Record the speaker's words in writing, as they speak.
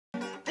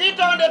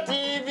Titonde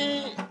TV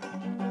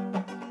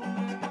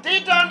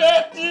Titonde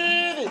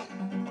TV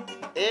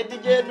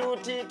Hirdjinde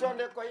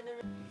Titonde koyne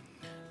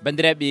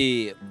bandiraɓe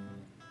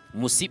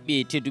musidɓe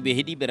tedduɓe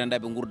heeɗiɓe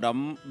rendaɓe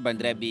gurdam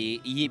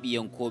bandiraɓe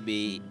yeeɓiyankoɓe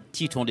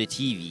Titonde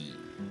TV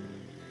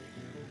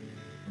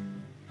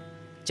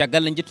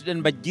caggal nde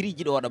jettuɗen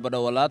bajjiriji ɗo waɗa baɗa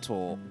wala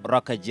to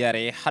raka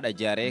jaare haɗa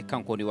jaare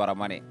kanko ni wara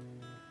mane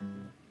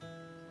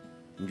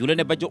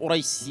julene bajjo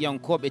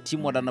ouraysiyankoɓe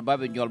timmoɗanno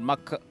baɓe ñol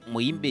makka mo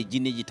yimɓe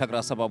jinneji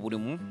tagra sababude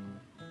mum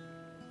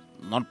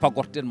noon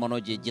pagorten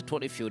manoje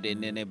jettoɗe fewde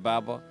nene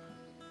baba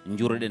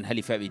juroɗen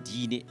halifaɓe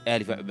diine e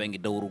halifaɓe banggue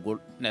dawrugol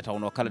ne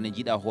tawno kala ne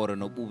jiiɗa hoore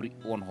no ɓuɓri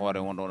won hoore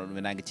wonɗono ɗum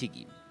e nangue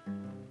tigui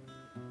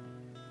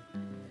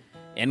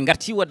en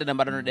garti wadde nde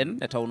mbaɗano ɗen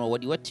ne tawno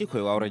waɗi watti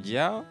koye wawra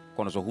jeeya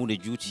kono so hunde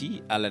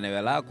juuti Allah ne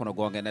weela kono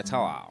gonga ne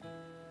tawa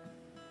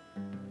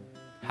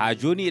ha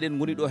joni eɗen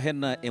goni ɗo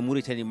hen e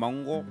Mauritanie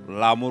mango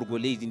laamorgo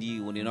leydi ndi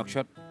woni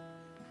Nouakchott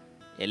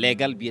e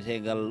leegal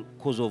biyetegal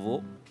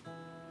Kosovo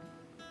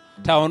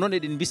tawa noon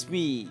eɗen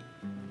bismi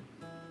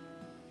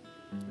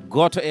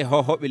goto e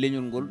hohoɓe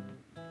leñol ngol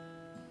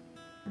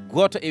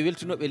goto e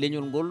weltinoɓe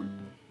leñol ngol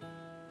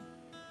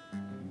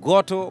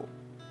goto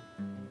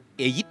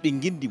e yiɗɓe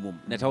gendi mum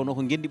ne tawno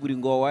ko gendi ɓuuri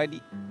gowadi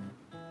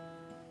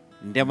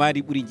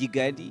ndemadi ɓuuri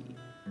jiggadi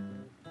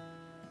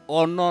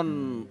on noon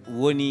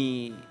woni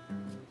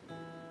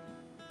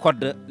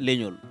Kodda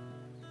leñol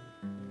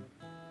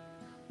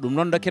ɗum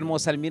noon dokken mo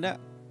salmina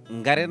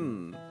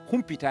garen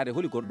humpitade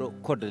holi gonɗo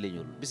Kodda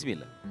leñol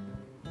bisimilla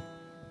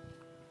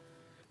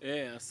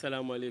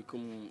assalamu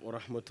aleykum wa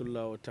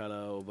rahmatullah wa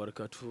taala wa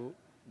barakatuhu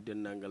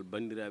dennangal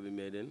bandiraɓe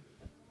meɗen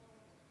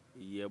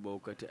yeɓow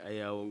kati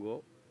ayawo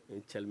ngo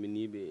en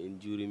calminiɓe en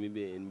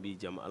juurimiɓe en mbi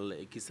jaam Allah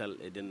e kisal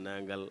e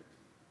dennangal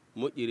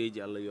moƴƴereji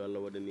Allah yo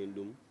Allah waɗan en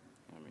ɗum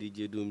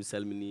Hirdjinde mi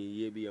salmini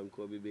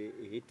yeeɓiyankoɓe ɓe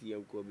e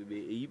hettiyankoɓe ɓe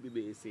e yiɓɓeɓe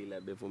e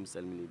sehilaɓe fof mi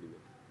salminiɓe ɓe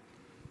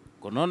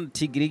ko noon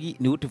tigui rigui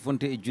ni wutte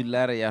fonte e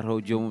jullare yataw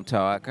jomum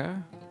tawaka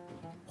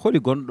holi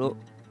gonɗo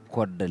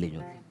Kodda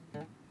leñol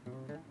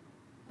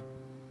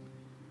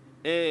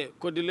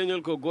Kodda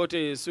leñol ko goto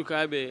e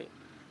sukaɓe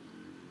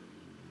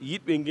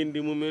yiɗɓe gendi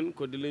mumen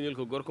Kodda leñol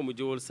ko gorko mo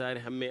jowol saare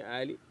hamme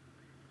aali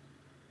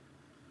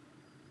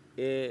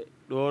e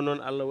ɗo noon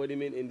Allah waɗi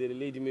men e nder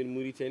leydi men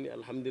Mauritanie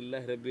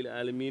alhamdulillahi rabbil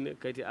alamina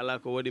kadi ala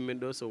ko waɗi men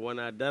ɗo so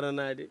wona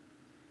daranade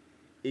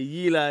e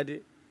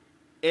yiilade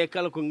e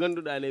kala ko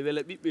ganduɗa ne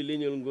weela ɓiɓɓe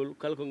leñol ngol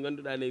kala ko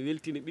ganduɗa ne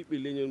weltina ɓiɓɓe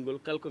leñol ngol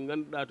kala ko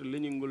ganduɗa to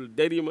leñol ngol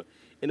darima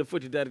ene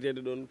foti dardede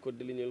ɗon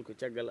Kodda leñol ko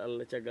caggal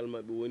Allah caggal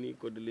mabɓe woni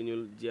Kodda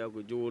leñol jeeya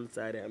ko jowol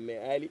saare hamme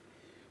aali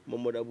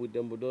Mamadou Abou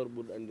Demba Dor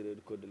ɓurɗo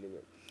andirede Kodda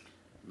leñol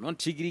noon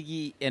tigui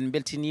rigui en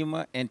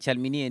beltinima en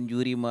calmini en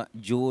juurima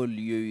jowol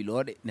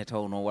yowiloɗe ne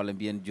tawno walla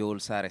mbiyen jowol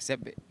saare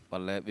seɓɓe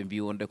walla ɓe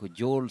mbi wonde ko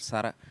jowol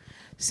sara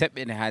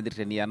seɓɓe ne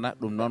hadirte niyanna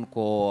ɗum noon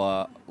ko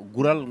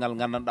guural ngal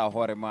gandanɗa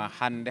hoorema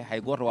hande hay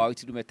goto wawa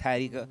itti ɗum e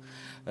taarika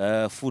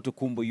Fouta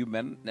Coumba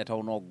yummen ne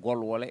tawno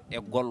golwole e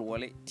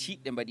golwole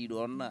tiɗɗe mbaɗi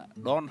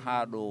ɗon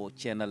ha ɗo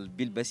ceenal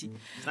Bilbassi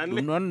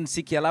ɗum noon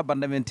sikki ala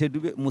banda men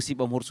tedduɓe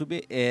musibam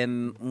horsuɓe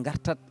en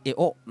gartat e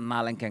o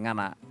nalanke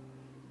gana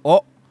o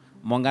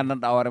mo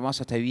gandanɗa hoorema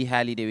so tawi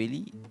haali ne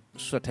weeli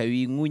so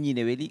tawi ŋuñi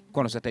ne weeli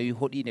kono so tawi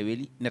hoɗi ne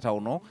weeli ne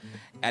tawno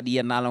aɗa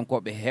yiya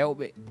nalankoɓe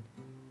hewɓe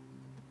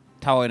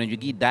tawa ene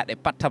jogui daaɗe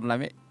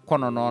pattamlame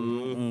kono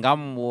noon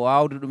gam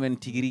wawde ɗumen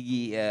tigui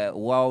rigui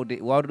wawde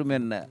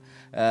ɗumen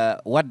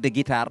wadde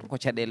guitare ko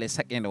caɗele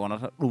saqqede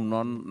wonata ɗum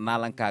noon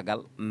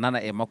nalankagal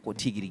nana e makko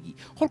tigui rigui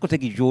holko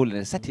tagui jowle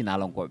ne satti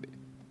nalankoɓe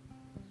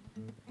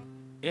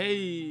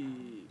eyyi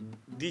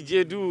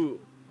Hirdjinde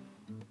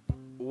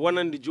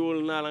wonande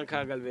jowol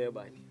nalankagal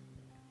weeɓani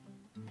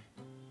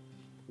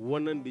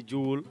wonande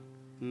jowol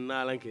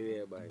nalanke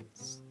weeɓani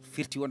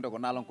firti wonde ko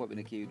nalankoɓe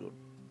ne kewi ɗon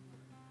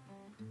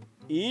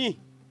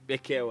ɓe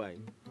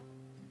kewani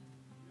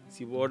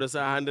sibo oɗo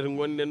saaha hande to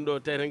gonɗen ɗo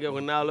tawta nge ko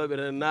naaloɓe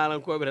tan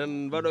nalankoɓe tan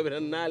mbaɗoɓe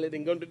tan naale ɗe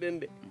ganduɗen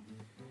ɗe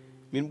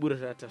min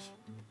ɓurata tato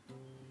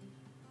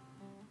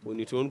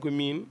woni toon ko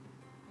min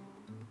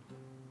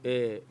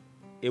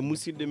e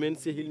musidɗo men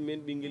sehil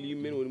men ɓinguel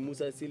yummen woni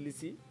Moussa Selli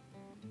Sy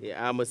e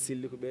Ama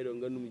Selli ko ɓeɗo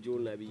gandumi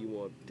jowolnaɓe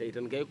yimoɓe tawi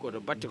tan kay koto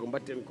batte ko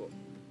batten ko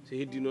so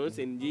heddi noon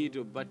sen jeeyi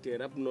to batte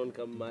rap noon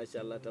kam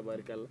machallah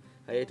tabarakallah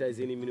ha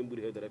États-Unis minen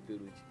ɓuuri hewde rappeur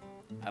uji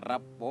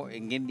rap o e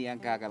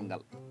gendiyankagal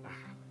ngal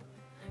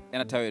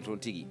ene tawe toon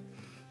tigui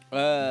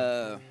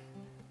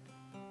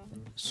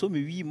somi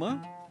wima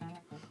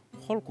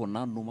holko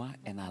nannuma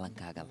e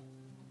nalankagal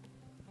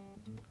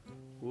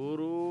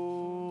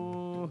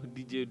woro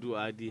Hirdjinde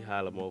adi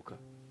haala mawka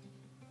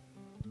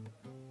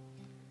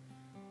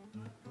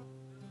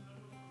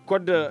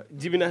Kodda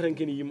jibina tan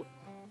ken yima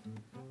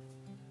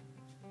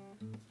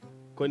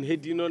kono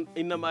heddi noon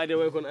innama ade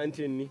way kono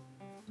antenne ni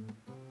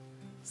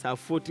sa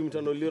fotima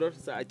tan o liroto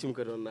sa accima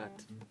ka toon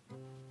natta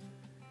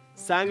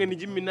sanga ni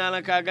jimmi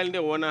nalankagal nde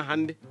wona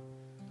hande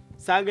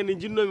sanga ni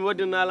jinnomi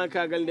wadde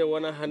nalankagal nde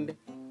wona hande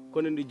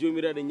kono nde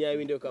jomiraɗo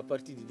ñawi nde ko à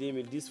partir de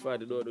 2010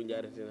 faade ɗo ɗo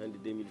jareten hande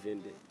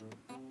 2022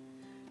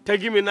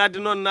 tagui mi nadde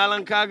noon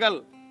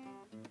nalankagal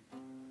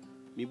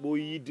mi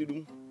ɓooyi yidde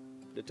ɗum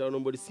nde tawno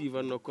mboɗo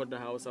sifanno Kodda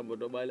hawa Samba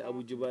Doɓali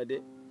Abou Djouba de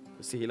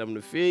ko sehilam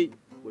no feewi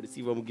mboɗo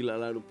sifamo gila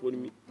ala no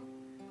ponmi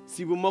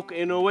sibo makko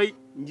eno wayi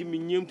jimmi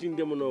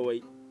ñemtindemo no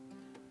wayi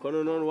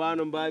kono noon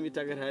wano mbami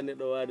tagata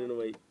neɗɗo waade no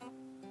wayi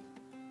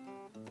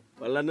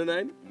walla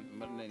nanani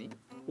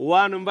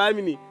wano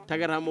mbami ni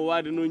tagatamo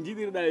waade no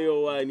jiɗirɗa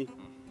yo wani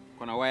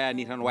kono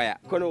wayani tan waya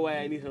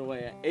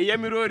e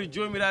yamirori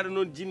jomiraɗo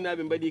noon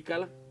jinnaɓe mbaɗi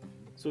kala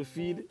so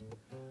fiide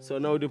so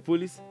nawde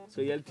police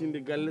so yaltinde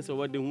galle so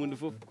wadde hunde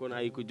foof kono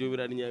ayi ko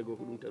jomiraɗo ñaago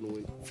ko ɗum tan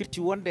woni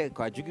firti wonde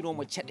ko a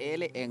joguinomo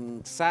caɗele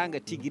en sanga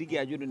tigui rigui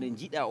a joni nde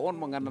jiiɗa on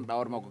mo gandanɗa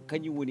hoore makko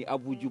kañum woni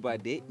Abou Djouba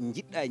de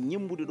jiɗɗa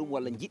ñembude ɗum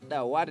walla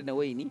jiɗɗa wade ne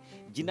wayni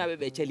jinnaɓe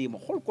ɓe calima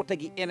holko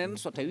tagui enen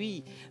so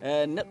tawi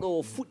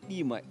neɗɗo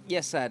fuɗɗima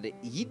ƴessade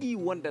yiiɗi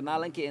wonde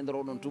nalanke e nder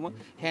oɗon tuma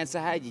hen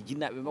saahaji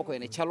jinnaɓe makko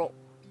ene calo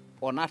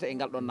o naata e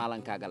ngal ɗon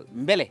nalankagal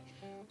beele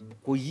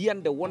ko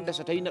yiyande wonde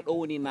so tawi neɗɗo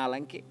woni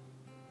nalanke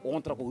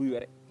on tara ko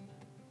huyere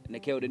ne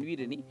kewɗen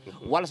wiide ni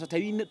walla so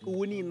tawi neɗɗo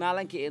woni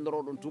nalanke e nder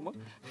oɗon tuma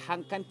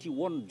hankanti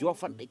won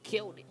jofanɗe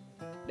kewɗe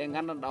ɗe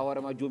gandanɗa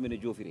hoorema jomum ne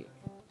jofiri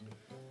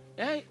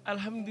eyyi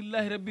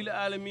alhamdulillahi rabbil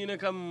alamina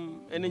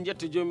kam enen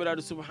jetta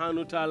jomiraɗo subhanahu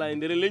wa taala e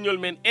nder leñol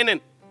men enen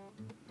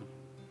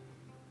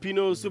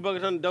pino subaka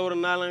tan dawra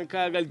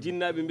nalankagal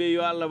jinnaɓe mbe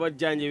yo Allah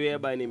wajjanje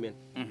weeɓani men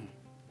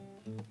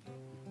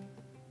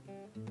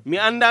mi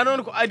anda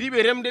noon ko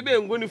adiɓe remde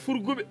ɓe goni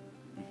furguɓe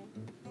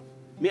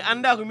mi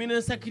anda ko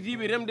minen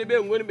sakkitiɓe remde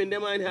ɓe goni ɓe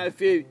ndemani ha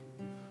feewi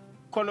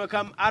kono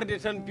kam arde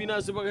tan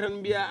pina subaka tan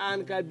mbiya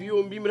an ka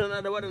biyo mbimi tan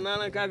aɗa waɗa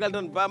nalankagal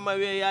tan bamma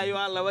wiya ya yo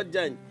Allah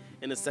wajjani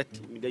ene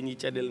satti mi dañi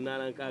caɗele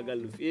nalankagal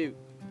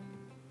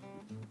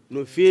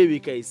no feewi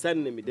kay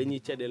sanne mi dañi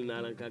caɗele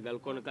nalankagal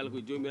kono kala ko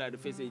jomiraɗo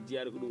feese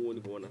jiyaɗo ko ɗum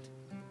woni ko wonata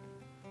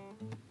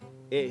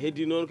e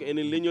heddi noon ko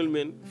enen leñol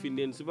men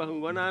finden subaka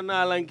gona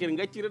nalanke nde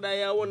gaccireɗa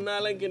ya won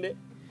nalanke nde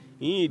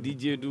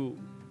dijje du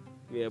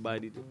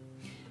weeɓaɗi de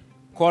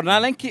ko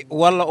nalanke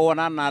walla o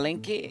wona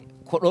nalanke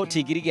ko ɗo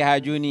tigui rigui ha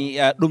joni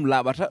ɗum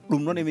laaɓata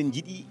ɗum noon emin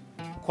jiiɗi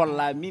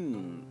kolla min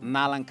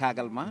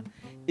nalankagal ma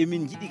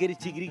emin jiiɗi kadi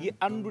tigui rigui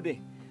andude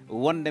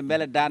wonde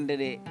beele dande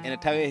ɗe ene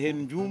tawe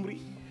hen jumri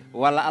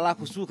walla ala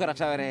ko sukara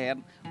tawete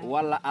hen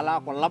walla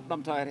ala ko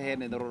labɗam tawete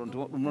hen e nder oɗon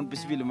tuma ɗum noon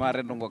bisimilla ma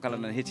rendo ngo kala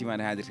nan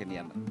hettimani hadirte ni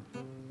yanda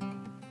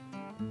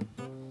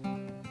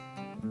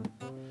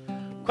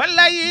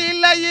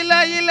la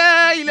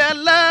ilaha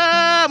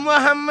illallah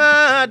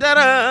Muhammad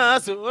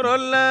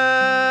Rasulullah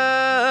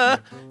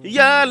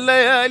ya Allah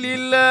ya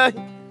lillahi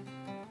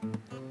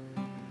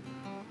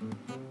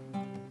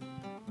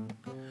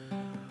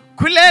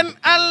kulen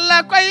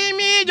Allah koye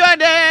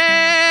miijode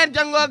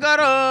janngo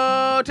garo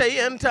tawi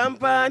en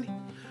tampani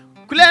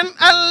kulen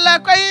Allah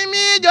koye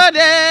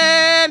miijode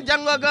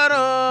janngo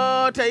garo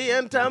tawi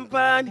en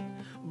tampani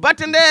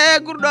batte nde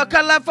gurɗo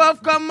kala fof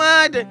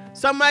kommade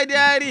sammayde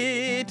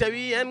ari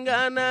tawi en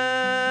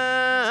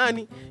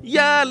ganani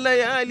ya Allah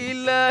ya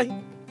lillahi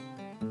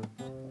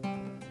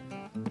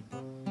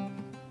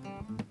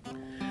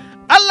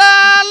Allah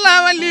Allah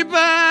walli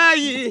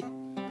bayi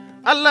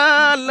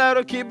Allah Allah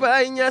roki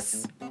bayi ñas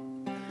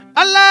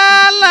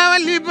Allah Allah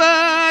walli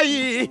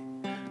bayi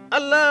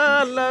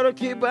Allah Allah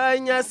roki bayi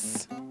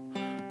ñas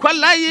ko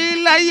la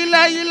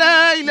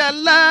ilaha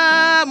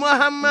illallah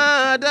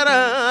Muhammad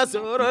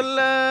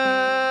Rasulullah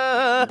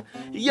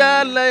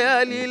ya Allah ya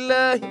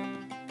lillahi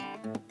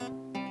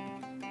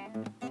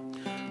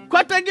ko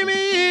tagimi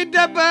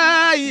yidde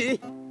bayi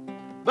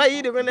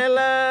bayide ko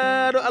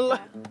nelaɗo Allah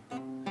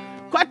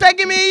ko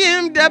tagimi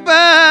yimde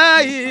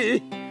bayi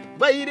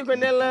bayide ko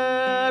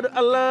nelaɗo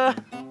Allah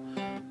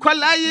ko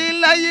la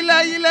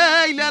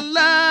ilaha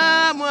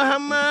illallah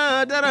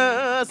Muhammad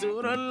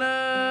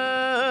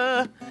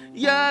Rasulullah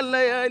ya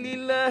Allah ya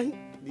lillahi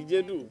di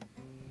jedu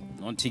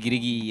on tigui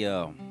rigui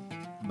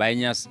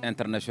Baynias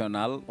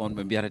international on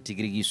ɓe mbiyata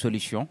tigui rigui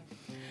solution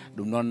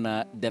ɗum noon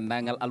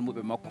dendagal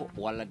almuɓe makko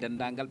walla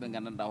dendagal ɓe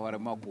gandanɗa hoore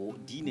makko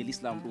diine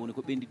l'islam ɗum woni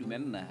ko ɓendi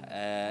ɗumen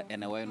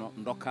ene wayno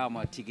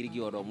dokkama tigui rigui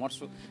oɗo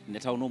morso nde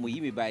tawnomo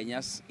yimi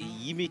Baynias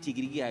yimi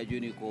tigui rigui ha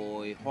joni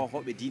ko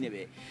hohoɓe diine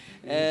ɓe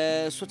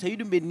so tawi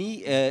ɗum ɓen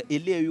ni e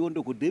leewi wonde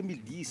ko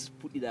 2010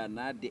 puɗɗiɗa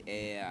nadde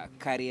e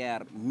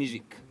carrière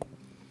musique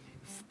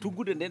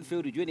tuggude nden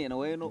fewde joni ene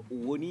wayno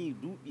woni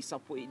duuɓi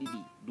sappo e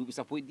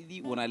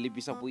ɗiɗi wona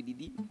lebbi sappo e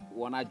ɗiɗi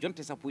wona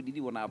jonte sappo e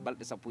ɗiɗi wona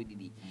balɗe sappo e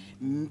ɗiɗi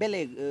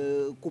beele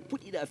ko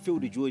puɗɗiɗa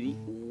fewde joni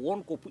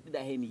wonko puɗɗiɗa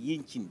hen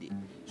yencinde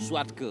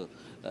soit que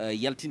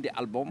yaltinde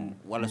album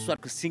walla soit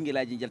que single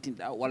aji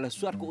jaltinɗa walla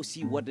soit que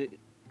aussi wadde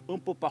un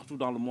peu partout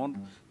dans le monde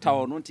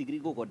tawa noon tigui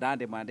rigui ko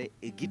dande ma nde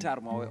e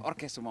guitare ma o e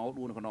orchestre ma o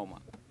ɗum woni ko nawma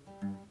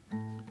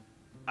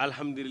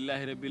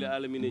alhamdulillahi rabbil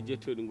alamina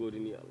jettoɗo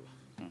godini Allah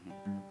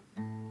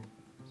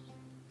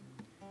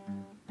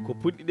ko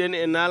puɗɗiɗen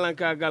e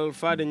nalankagal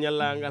faade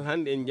ñallagal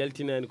hande en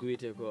jaltinani ko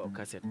wiyete ko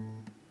cassette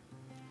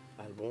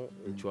album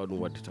en cuwa ɗum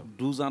wadde taw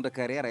 12 ans de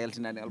carrière a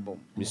yaltinani album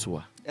mi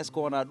suwa est ce que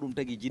wona ɗum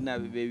tagui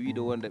jinnaɓe ɓe wiide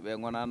wonde ɓe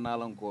gona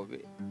nalankoɓe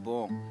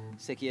bon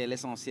ce qui est l'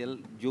 essentiel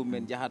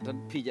jomumen jahat tan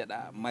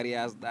piijaɗa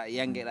mariage ɗa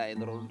yangueɗa e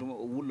nder on tuma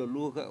o wulla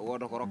luuka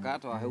woda ko rokka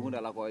tawa hay hunde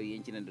ala ko wawi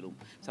yencinande ɗum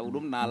saabu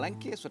ɗum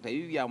nalanke so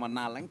tawi wiyama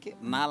nalanke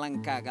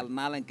nalankagal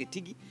nalanke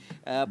tigui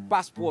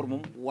passeport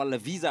mum walla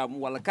visa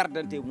mum walla carte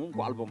d'identité mum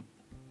ko album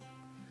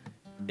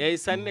eyyi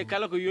sanne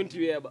kala ko yonti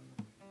weeɓa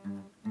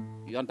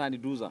yontani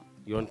 12 ans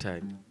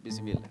yontani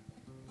bisimilla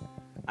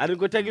aɗa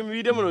ko tagui mi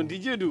widema noon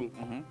dijee du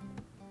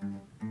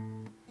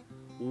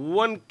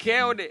won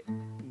kewɗe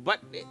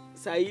baɗɗe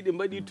sa yiiɗe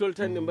mbaɗi tol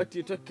tan ɗe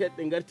batti tokket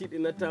ɗe garti ɗe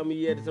nattama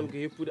yiyede tan ko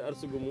heppude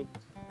arsugo mum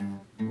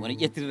woni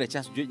ƴettirde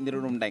cas joƴƴidira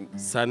ɗum dañ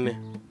sanne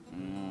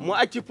mo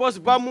acci poste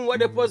bammum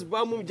waɗe poste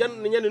bammum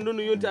janno ñande ndu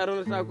no yonti a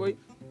ronata koye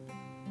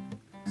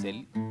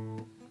selli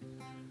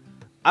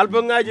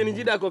album ngaji ne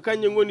jiiɗa ko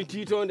kañƴe goni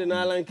titonde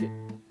nalanke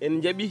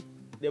en jaaɓi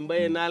ɗe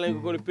mbaye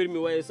nalanke kono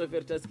permis waye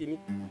chauffeur taski ni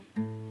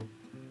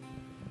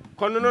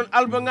kono noon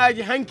album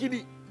ngaji hanki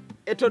ɗi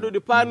e to ɗo ɗi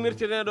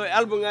parnirteneɗo e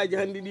album ngaji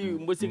hannde ɗi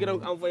mbo sigiran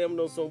ko envoyam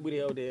ɗon son ɓuuri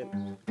hewde hen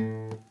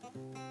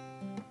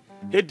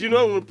heddi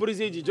noon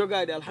projet ji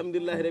jogaɗi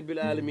alhamdulillahi rabbil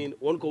alamina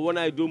wonko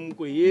wona e dow mum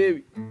ko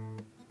heewi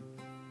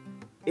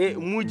e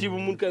mujiba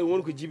mum kay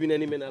wonko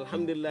jibinani men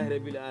alhamdulillahi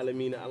rabbil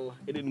alamina Allah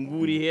eɗen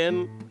guuri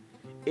hen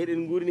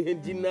eɗen gurni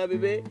hen jinnaɓe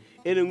ɓe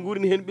eɗen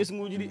gurni hen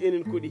ɓesguji ɗi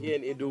enen koɗi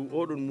hen e dow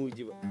oɗon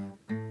mujiba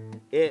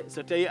e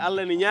so tawi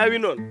Allah ne ñaawi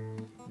noon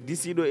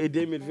d'ici ɗo e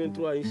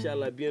 2023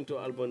 inchallah bientôt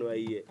album ne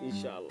wawi yiye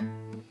inchallah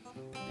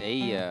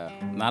eyyi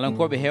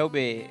nalankoɓe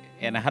hewɓe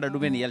ene haɗa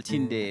ɗumen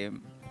yaltinde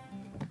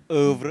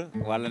œuvre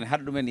walla ne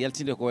haɗa ɗumen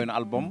yaltinde ko wayno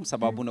album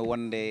sababune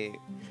wonde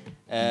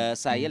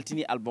sa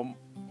yaltini album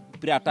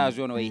piratage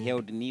o no wayi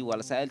hewde ni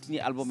walla sa yaltini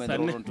album e nder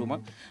oɗon tuma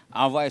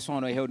envoyé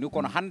son no wayi hewde ni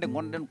kono hande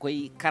gonɗen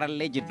koye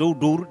karalleje dow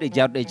dowruɗe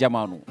jaaduɗe e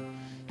jamanu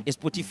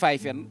Spotify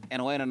fen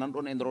ene wayno nan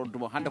ɗon e nder oɗon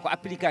tuma hande ko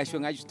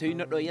application ngaji so tawi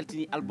neɗɗo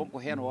yaltini album ko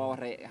hen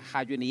wawata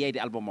haaju ene yeyde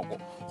album makko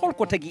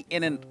holko tagui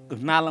enen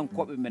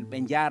nalankoɓe men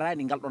ɓe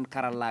jarani ngal ɗon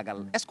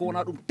karallagal est ce que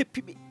wona ɗum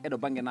teppiɓe eɗo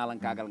banggue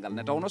nalankagal ngal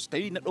ne tawno so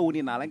tawi neɗɗo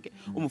woni nalanke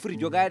omo foti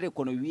jogade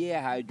kono wiye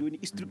ha joni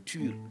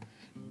structure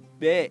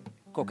ɓe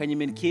ko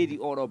kañumen keedi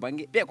oɗo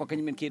banggue ɓe ko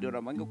kañumen keedi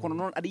oɗo banggue kono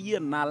noon aɗa yiya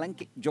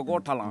nalanke jogo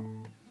talent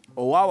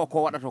o wawa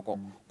ko waɗata ko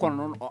kono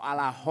noon o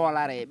ala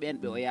hoolare e ɓen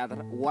ɓe o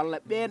yadata walla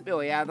ɓen ɓe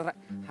o yadata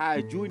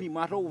ha joni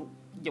mataw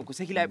jaw ko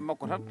sehilaɓe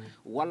makko tan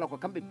walla ko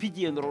kamɓe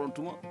pijji e nder oɗon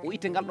tuma o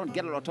itta ngal ɗon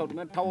gueɗal o taw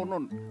ɗumen tawa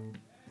noon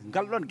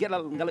ngal ɗon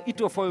gueɗal ngal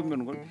itto fawi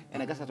men ngol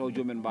ene gasa taw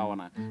jomumen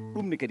mbawana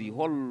ɗum ne kadi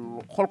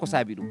holko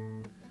saabi ɗum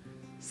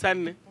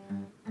sanne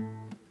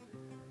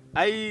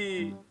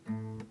ayi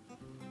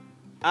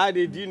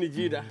aade diine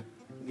jiiɗa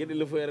gueɗe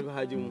lefoyere ko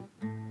haaju mum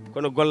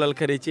kono gollal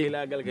kadi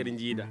cehilagal kadi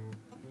jiiɗa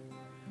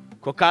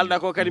ko kalɗa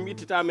ko kadi mi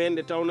ittitama hen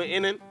nde tawno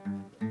enen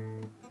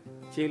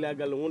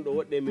cehilagal wonɗo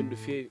woɗɗe men ɗo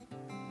feewi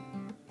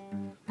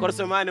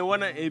korsomane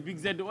wona e big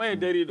z o e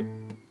dariɗo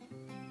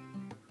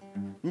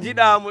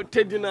jiiɗamo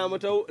teddinama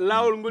taw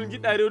lawol ngol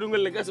jiɗɗa rewde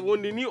ngol ne gasa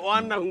wonde ni o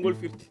anda ko ngol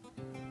firti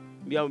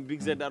mbiyama big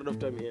z aɗa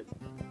ɗoftami hen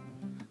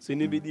so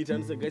ni ɓe ɗi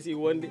tan so gasi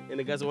wonde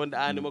ene gasa wonde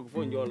ande makko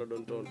fof joola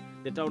ɗon toon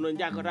nde tawno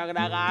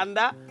jakkotakoɗa ka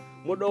anda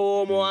mo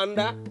ɗowo mo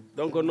anda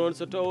donc noon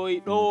so tawoy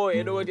ɗowo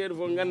e ɗowateɗo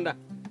fof ganda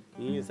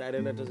sa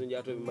renata so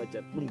jatoɓe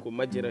majjat ɗum ko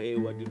majjere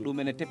heewi wadde ɗum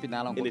ene teppi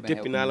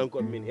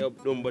nalankoɓe min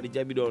hewɓe ɗum mbaɗi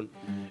jaaɓi ɗon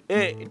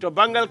e to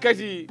banggal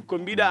kadi ko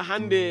mbiɗa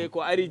hande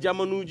ko ari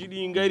jamanuji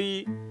ɗi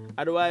gaari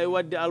aɗa wawi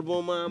wadde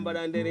album ma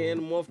mbaɗa nder hen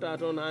mofta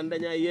toon ha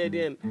daña yeede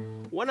hen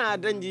wona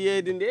dañde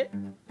yeede nde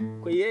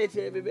ko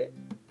yeeteɓe ɓe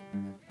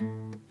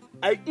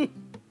ay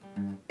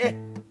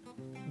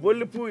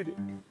bolle puyde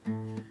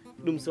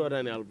ɗum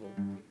sodani album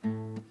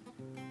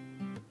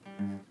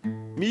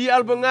mi yi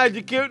album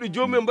ngaji kewɗi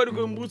jomumen mbaɗi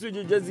koye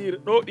mbusuji jasira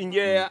ɗo ɗi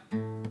jeeya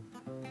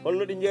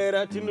holno ɗi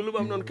jeeyata tinno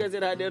luɓam ɗon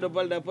kasete ha ɗeɗo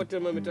balɗe a potte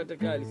mami totta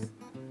kalis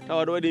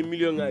tawa ɗo waɗi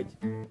million ngaji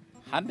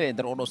hande e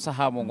nder oɗo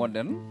saaha mo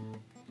gonɗen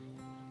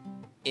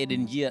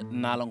eɗen jiiya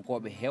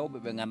nalankoɓe hewɓe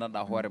ɓe gandanɗa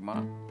hoorema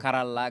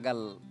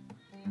karallagal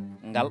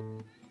ngal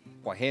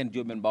ko hen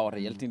jomumen mbawata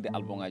yaltinde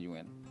album ngaji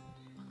mumen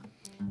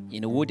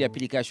ina woodi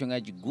application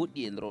ngaji goɗɗi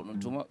e nder oɗon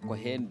tuma ko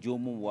hen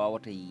jomum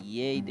wawata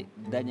yeyde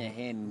daña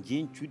hen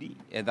jencuɗi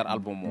e nder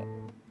album o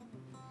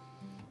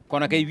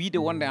kono kay wiide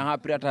wonde ha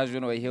piratage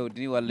no way hewde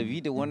ni walla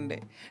wiide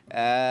wonde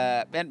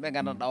ɓen ɓe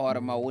gandanɗa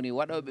hoorema woni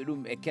waɗoɓe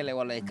ɗum e kele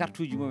walla e carte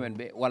uji mumen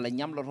ɓe walla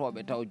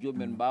ñamlotoɓe taw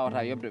jomumen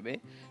mbawata yobde ɓe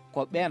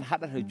ko ɓen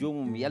haɗata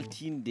jomum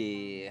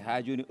yaltinde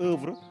ha joni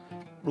œuvre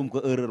ɗum ko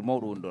erreur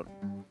mawɗo woni ɗon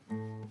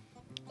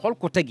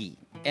holko tagui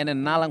enen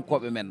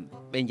nalankoɓe men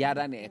ɓe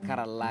jaadani e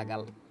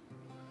karallagal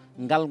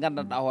ngal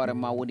gandanɗa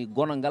hoorema woni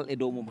gonal e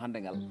dow mum hande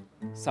ngal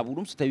saabu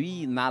ɗum so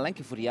tawi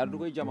nalanke foti yaadude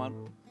koye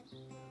jamanu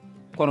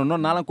kono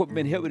noon nalankoɓe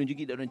men hewɓe ne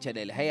jogui ɗeɗon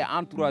caɗele hay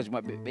entourage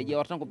mabɓe ɓe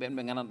ƴewata tan ko ɓen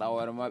ɓe gandanɗa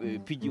hoorema ɓe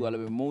pijji walla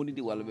ɓe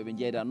mawnidi walla ɓeɓe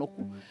jeyda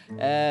nokku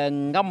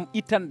ngam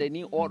ittande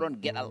ni oɗon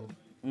gueɗal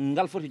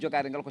ngal foti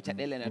jogade ngal ko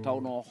caɗele ene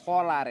tawno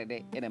hoolare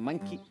nde ene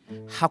manki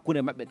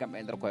hakkude mabɓe kamɓe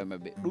e nder koye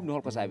mabɓe ɗum ne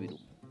holko saabi ɗum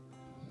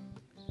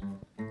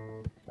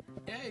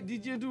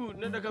DJ du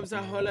neɗɗo kam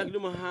sa hoolaki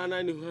ɗum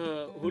hanani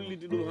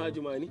hollide ɗum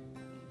haajuma ni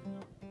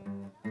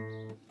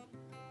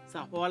sa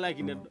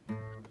hoolaki neɗɗo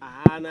a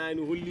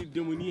hanani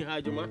holliddemo ni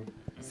haajuma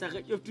saka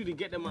ƴeftude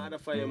gueɗe ma aɗa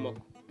faye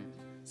makko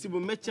sibo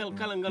meccal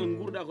kala ngal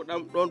gurɗa ko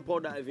ɗon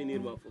powɗa avenir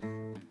ma foof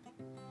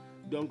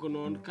donc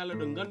noon kala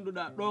ɗo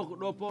ganduɗa ɗo ko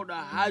ɗo powɗa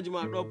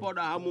haajuma ɗo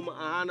powɗa hammuma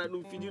a hana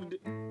ɗum fijirde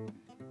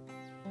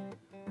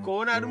ko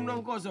wona ɗum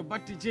ɗon ko so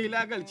batte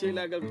ceylagal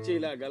ko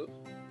ceylagal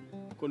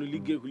kono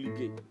liggey ko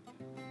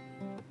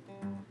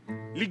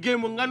liggey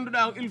mo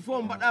ganduɗa il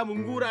faut mbaɗamo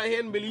guura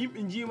hen beele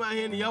yimɓe jiima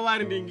hen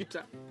yaware nde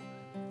guitta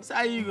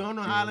sa yi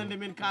hono haalande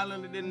men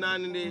kalande ɗen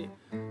nane nde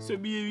so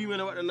ɓiye wima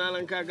ne waɗa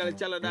nalankagal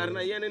calaɗa tan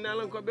a yiyane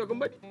nalankoɓe ko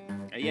mbaɗi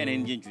a yiyane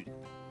hen jencude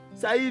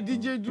sa yi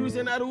DJ Diouf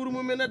en ara wuuro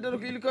mumen addata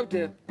ko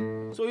hélicoptère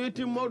so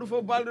yetti mawɗo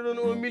fof balɗo ɗon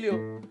 1 million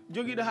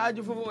joguiɗo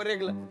haaju fof o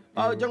régla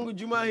ɓawa janggo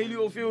juma heeli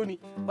o fewni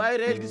ɓawi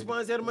réel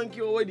dispensaire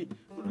manqui o waɗi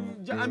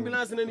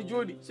ambulance nani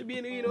jooɗi so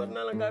ɓiyene wi ne waɗa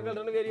nalankagal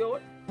tan weeɗi yo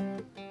waɗ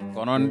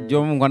ko noon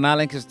jomum ko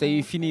nalanke so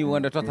tawi fini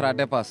wonde tottata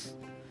dépasse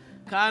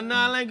ka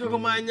nalanke ko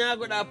ma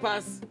ñaagoɗa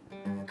passe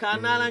ka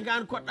nalanke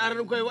an koɗɗa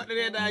tan koye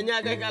waɗaneɗa a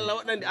ñagaki Allah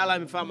waɗande ala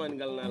mi famani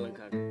ngal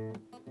nalankagal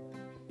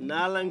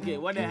nalanke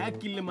waɗe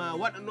hakkille ma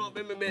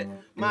waɗanoɓeɓe ɓe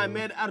ma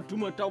meeɗa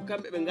artuma taw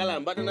kamɓe ɓe ngala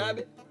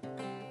mbaɗanaɓe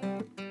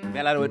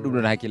beelaɗa waɗi ɗum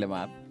ɗon hakkille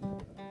ma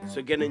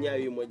so guene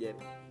ñaawi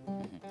moƴƴere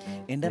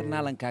e nder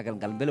nalankagal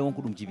ngal beele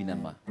wonko ɗum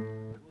jibinanma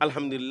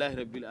alhamdulillahi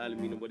rabbil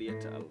alamina mboɗo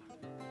yetta Allah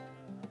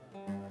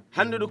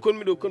hande ɗo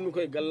konmi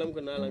koye gallam ko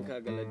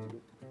nalankagal addi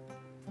ɗum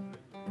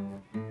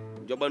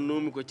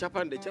joɓannomi ko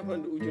capanɗe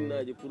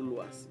ujunnaje pour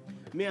luwas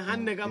mais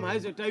hande kam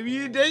hayso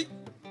tawi dey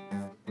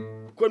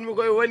konmi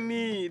koye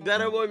wonni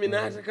darabo mi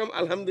naata kam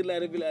alhamdulillahi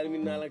rabbil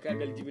alamina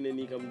nalankagal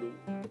jibinani kam ɗum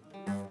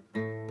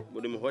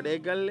mboɗomi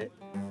hoɗe galle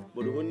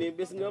mboɗo honni en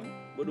ɓesgam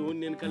mboɗo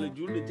honni en kala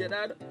julɗo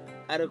jeɗaɗo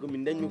ara ko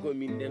min dañmi ko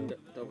min ndenda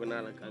taw ko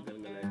nalankagal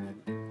ngal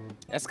addi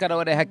est ce que aɗa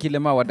waɗa hakkille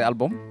ma wadde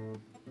album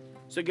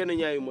so guene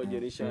ñaawi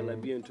moƴƴere inchallah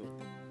bientôt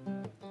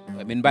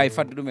min mbawi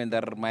fadde ɗum e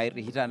nder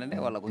mayirɗe hitande nde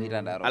walla ko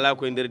hitande aro ala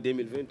koye nder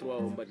 2023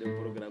 o mbaɗɗen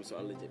programme so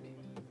Allah jaaɓi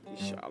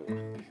inchallah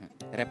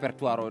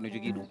répertoire o ne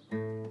jogui ɗum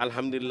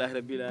alhamdulillahi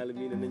rabbil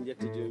alamina nen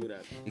jetta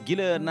jomiraɓe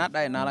guila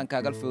natɗa e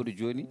nalankagal fewde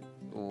joni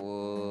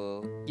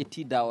o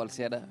ƴetti dawal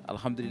seeɗa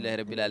alhamdulillahi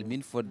rabbil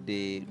alamin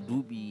fodde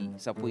duuɓi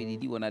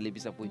 12 wona lebbi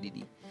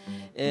 12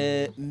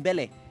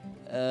 beele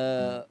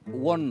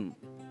won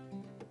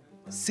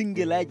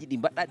single aji ɗi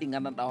mbaɗɗa ɗi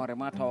gandanɗa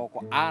hoorema tawa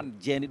ko an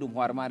jeeni ɗum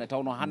hoorema ne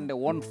tawno hande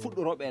won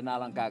fuɗɗoroɓe e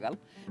nalankagal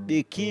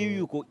ɓe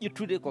keewi ko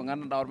ƴettude ko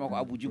gandanɗa hoorema ko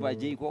Abou Djiba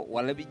jeeyi ko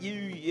walla ɓe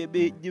ƴeewi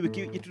ɓe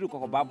keewi ƴettude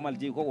koko Baba Mal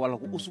jeeyi ko walla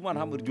ko Ousmane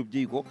Hamar Diop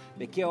jeeyi ko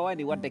ɓe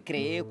kewani wadde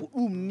créé ko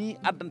ɗum ni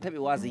addantaɓe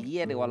wasde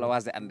yiyede walla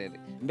wasde andede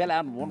beele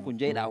an wonko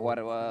jeyɗa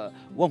hoore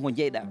wonko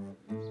jeyɗa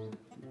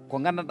ko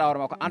gandanɗa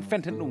hoorema ko an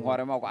fenten ɗum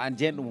hoorema ko an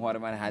jeeni ɗum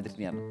hoorema ne haadirti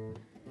ni henna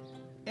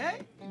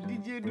eyyi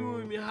DJ du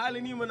mi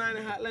haalanima nane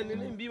haalande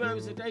ne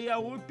mbimami so tawi a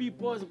woppi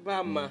poste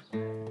bamma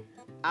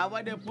a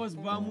waɗe poste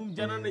bamum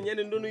jananɗo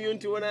ñande ndono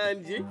yonti wona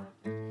an jeeyi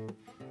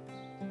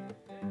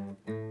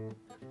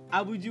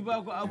Abou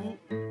Djiba ko Abou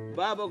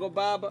Baba ko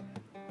Baba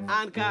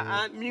an ka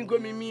an min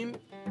komi min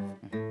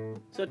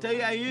so tawi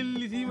a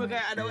yellitima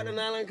kay aɗa waɗa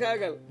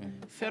nalankagal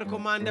fer ko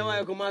ma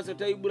ndewa e ko ma so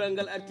tawi ɓuural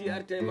ngal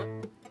arte ma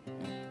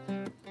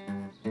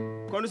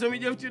kono somi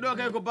ƴefti ɗo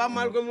kay ko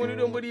bammal komi woni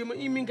ɗo mboɗima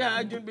min kay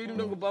ajjoni ɓeyɗum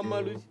ɗon ko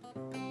bammaluji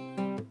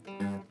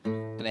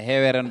ene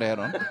heewe rendo he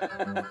ɗon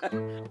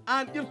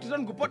an ƴeftu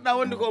tan ko poɗɗa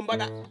wonde ko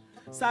mbaɗa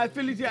sa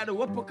felliti aɗa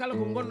woppa kala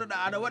ko gonnoɗa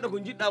aɗa waɗa ko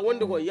jiɗɗa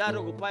wonde ko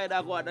yaata ko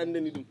payeɗa ko aɗa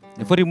andani ɗum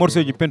ne foti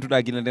morceau ji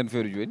pentuɗa guila nden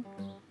fewde joni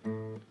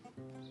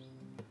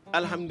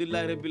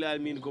alhamdulillahi rabbil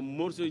alamin ko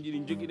morceau ji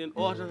ɗi joguiɗen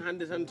o tan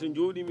hande tan to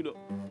jooɗimi ɗo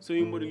so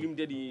yimɓoɗo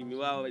limdedi mi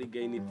wawa waɗi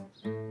gaynide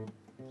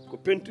ko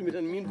pentumi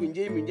tan min ko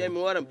jeeymi mi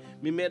waram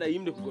mi meeɗa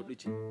yimde ko goɗɗo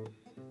jeeyi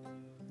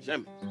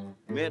jamais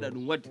meeɗa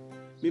ɗum wadde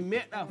mi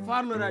meeɗa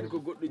farnorade ko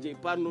goɗɗo jeeyi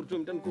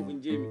parnortomi tan koko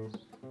jeeymi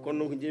kono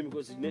noon ko jeeymi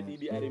ko so neɗɗo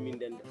yiiɗi are min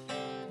ndenda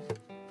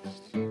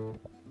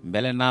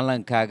beele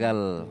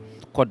nalankagal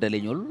Kodda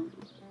Leniol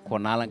ko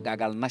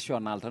nalankagal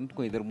national tan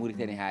koye nder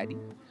Mauritanie haaɗi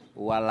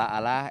walla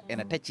ala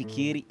ene tacci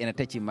keeri ene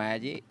tacci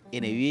maaje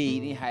ene weeyi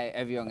ni hay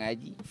avion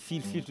ngaji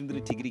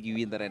filtodiri tigui rigui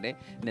windere nde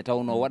ne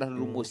tawno waɗata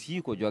ɗum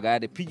aussi ko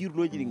jogade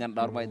pijirloji ɗi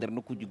ganduɗa hoorema e nder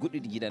nokkuji goɗɗi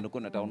ɗi jiiɗa nokku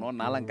ne tawno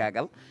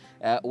nalankagal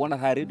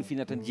wonata reedu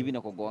fina tan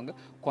jibina ko gonga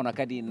kono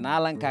kadi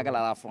nalankagal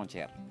ala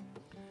frontiére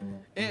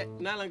e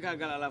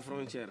nalankagal ala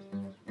frontiére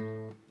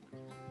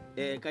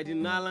e kadi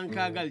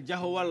nalankagal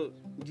jahowal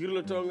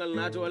jirlotogal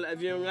natowal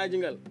avion ngaji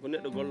ngal ko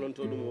neɗɗo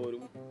gollonto ɗum hoore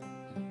mum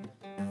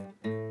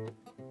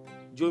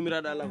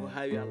jomiraɗo ala ko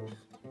haawi Allah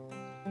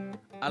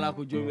ala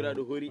ko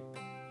jomiraɗo hoori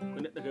ko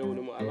neɗɗo kay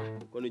woni mo ala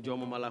kono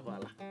jomam ala ko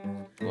ala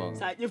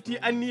sa ƴefti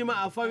annima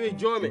a fawe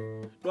joome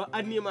ɗo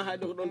annima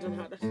haade ko ɗon tan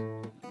haɗata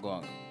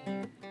gonga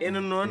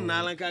enen noon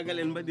nalankagal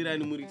en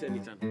mbaɗirani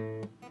Mauritanie tan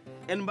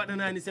en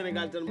mbaɗanani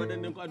Sénégal tan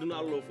mbaɗanɗen ko aduna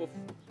Allah o foof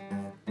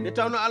nde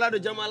tawno ala ɗo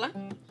jaam ala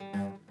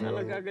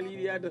nalankagal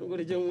yiiɗi yaade tan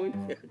koto jaam woni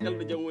kala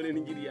ɗo jaam woni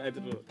ene jiiɗi yaade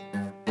to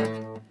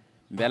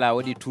beela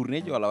waɗi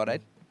tourné ji walla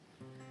waɗani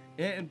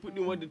en puɗɗi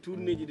wadde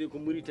tourné ji de ko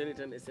Mauritanie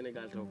tan e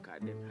Sénégal taw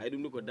kaɗen hay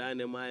ɗum ni ko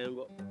dande maayo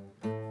ngo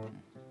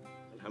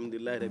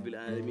alhamdulillahi rabbil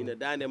alamina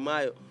dande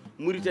maayo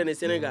Mauritanie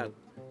Sénégal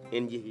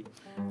en jeehi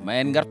ma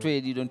en gartu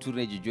e ɗiɗon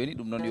tourné ji joni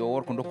ɗum noon yo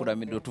wor ko dokkuɗa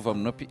min ɗo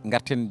tufam noppi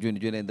garten joni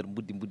joni e nder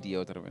buddi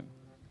yewtere men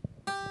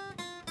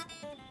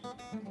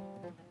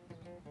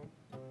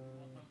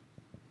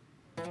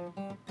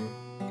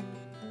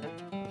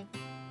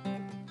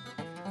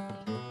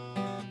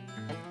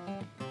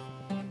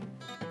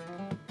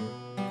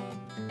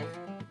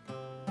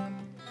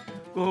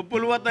حب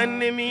الوطن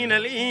من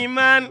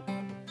الإيمان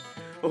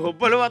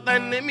حب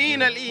الوطن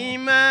من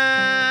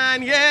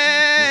الإيمان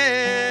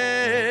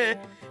يا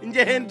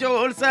جهن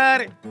جول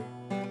ساري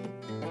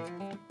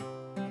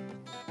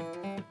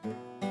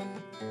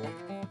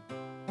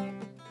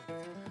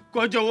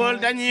ko jowol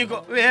dañi ko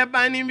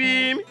weɓani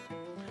mbimi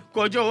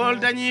ko jowol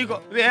dañi ko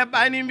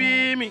weɓani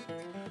mbimi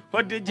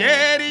hodde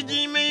jeeri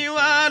jimi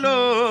waalo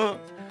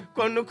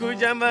kono ku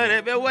jambare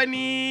ɓe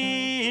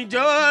woni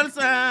jol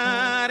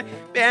sar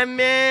ɓe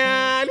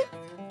meali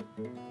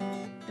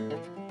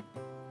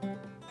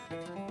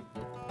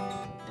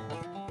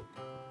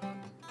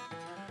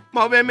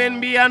mawɓe men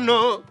mbiyanno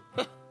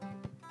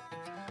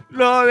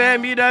loowe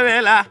mbiɗa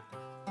wela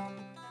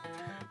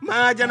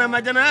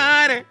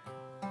majanare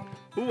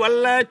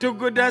walla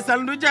tuggude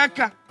saldu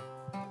jakka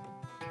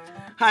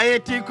ha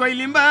yetti koye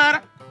limbara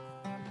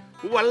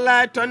walla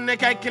tonne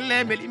kakkille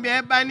beɗi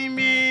mbeɓani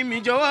mbimi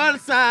jowol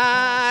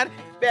sar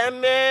ɓe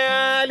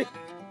meali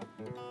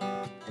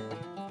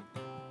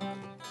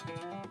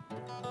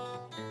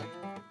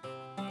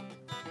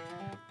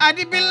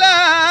adi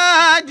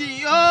billadi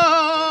yo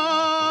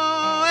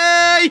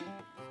ey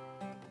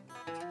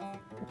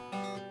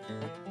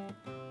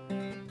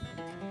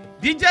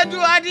di jaddu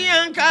adi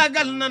en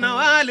kagal nana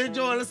wale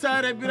jowol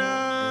sare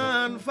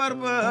biran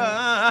farba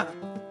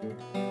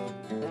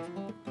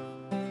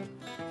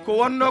ko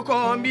wonno ko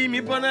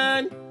mbimi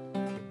bonani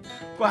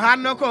ko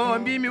hanno ko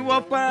mbimi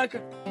woppaka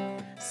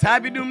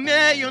saabi ɗum ne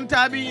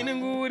yontaɓe ina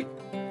guuri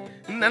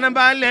nana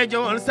mballe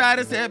jowol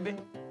sare sebbe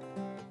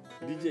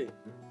DJ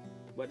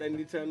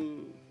waɗandi tan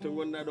to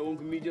gonɗa ɗo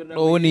wonko mijoɗa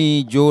ɗo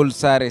woni jowol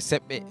sare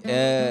seɓɓe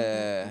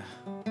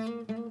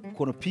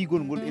kono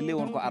piigol ngol elle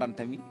wonko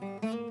arantami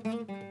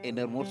e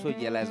nder morceau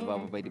ji Elage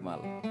Baba Baydi Mal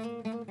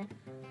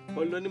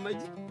holloni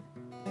majji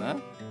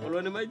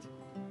holloni majji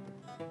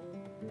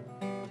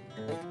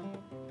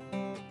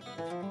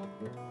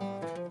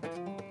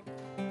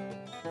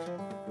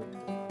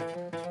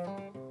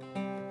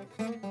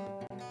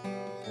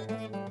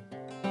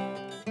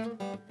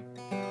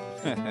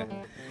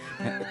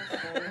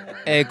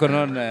eyyi ko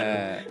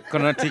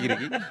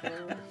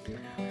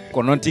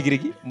noon tigi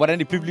rigui mboɗa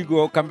andi public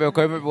o kamɓe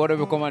koye mabɓe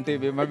woɗoɓe commenté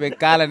ɓe mabɓe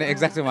kalane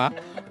exactement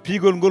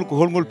piigol ngol ko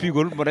holngol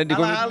piigol mboɗa andi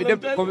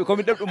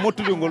komi ɗeɓɗo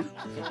mottude ngol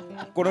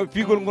kono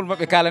piigol ngol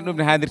mabɓe kalane ɗum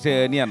ne hannirte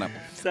niyana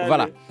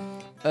voilà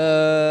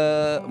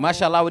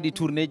machallah a waɗi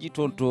tourné ji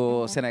toon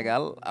to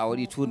Sénégal a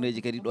waɗi tourné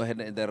ji kadi ɗo hen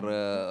e nder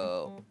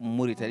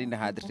Mauritanie nde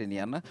haadirte ni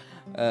henna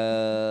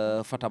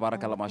fa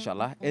tabarakallah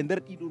machallah e nder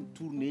ɗiɗon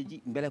tourné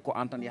ji beele ko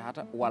an tan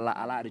yahata walla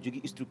ala aɗa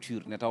jogui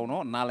structure ne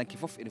tawno nalanki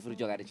foof ene foti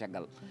jogade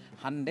caggal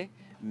hande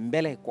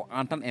beele ko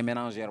an tan e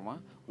ménagère ma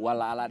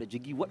walla ala aɗa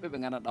jogui woɓɓe ɓe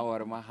gandanɗa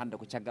hoore ma hande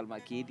ko caggal ma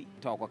keedi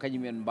taw ko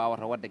kañumen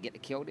mbawata wadde gueɗe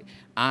kewɗe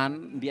an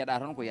mbiyeɗa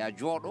tan ko ya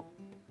jooɗo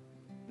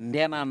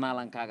ndena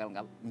nalankagal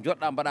ngal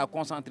joɗɗa mbaɗa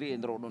concentré e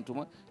nder oɗon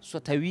tuma so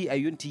tawi a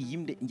yonti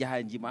yimde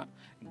jaaha jima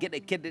gueɗe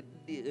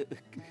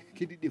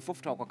keddiɗe foof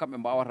taw ko kamɓe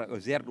mbawata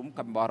gére ɗum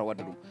kamɓe mbawata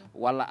wadde ɗum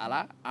walla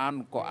ala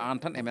an ko an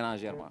tan e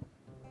ménagère ma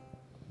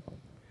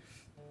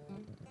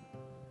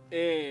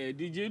e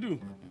DJ du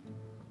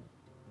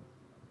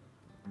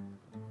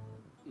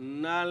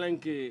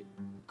nalanke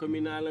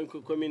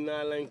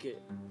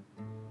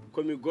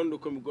komi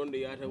gonɗo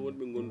yata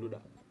wonɓe gonduɗa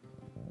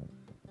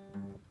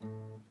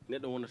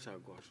neɗɗo wonata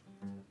goto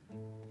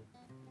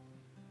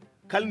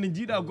kala nde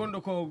jiiɗa gonɗo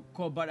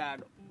ko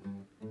baɗaɗo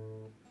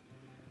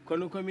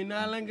kono komi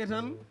nalanke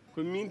tan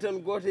ko min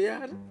tan goto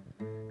yahata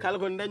kala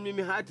ko dañmi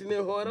mi hatine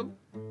hooram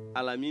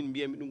ala min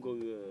mbiyami ɗum ko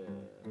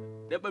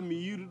ɗeɓami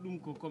yiiru ɗum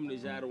ko comme ne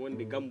genre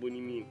wonde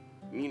gamboni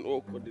min o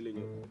Kodda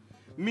Leniol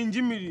min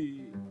jimmi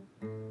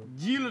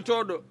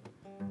jiilotoɗo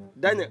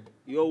daña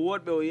yo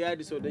woɗɓe o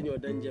yaadi so dañi o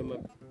dañje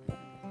mabɓe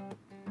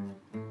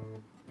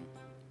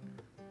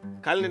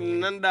kala nde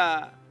nanɗa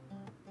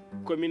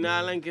komi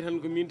nalanke tan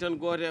ko min tan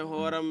goto e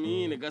hooram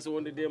ne gasa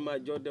wonde de ma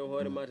jodde e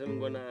hoore ma tan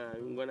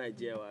gona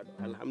jeewaɗo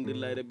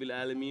alhamdulillahi rabbil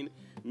alamina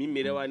min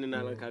mi rewani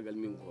nalankagal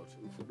min goto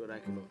mi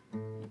fuɗɗoraki noon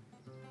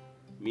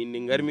min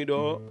ni garmi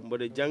ɗo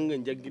mboɗo jangga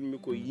jagguinmi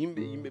ko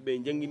yimɓeɓe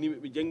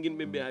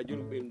janguinɓe ɓe ha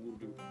joni ɓen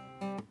gurdumi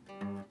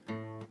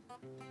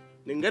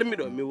nde garmi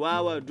ɗo mi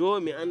wawa do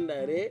mi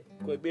anda re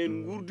koye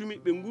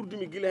ɓen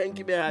gurdumi guila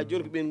hanki ɓe ha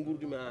joni ko ɓen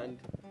gurdumi ha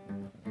hande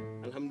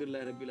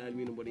alhamdulillahi rabbil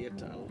alamina mboɗo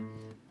yetta Allah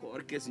ko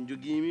orchestre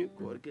joguimi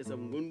ko orchestre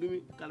am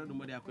gondumi kala ɗo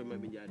mbaɗa koye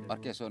mabɓe jaade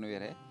orchestre no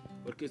wiyete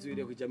orchestre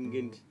wiyete ko jam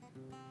gendi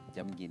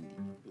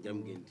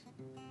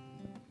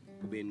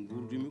ko ɓen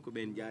gurdumi ko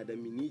ɓen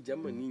jaadanmi ni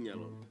jamma ni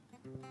ñalon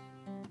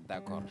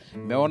D'accord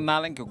mais on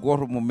nalanke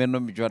goto mo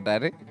mennomi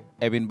joddade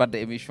eɓen badda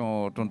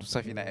émission toon to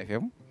Safina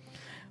FM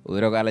o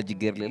wiro ko Alaji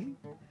Gerlel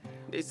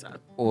ndeysan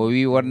o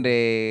wi wonde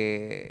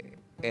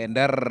e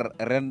nder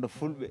rendo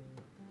fulɓe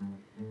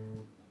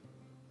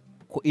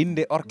ko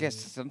inde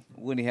orchestre tan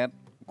woni hen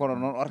kono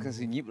noon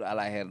orchestre ñiɓɗo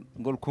ala hen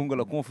ngol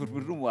konngol a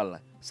confirmir ɗum walla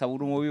sabu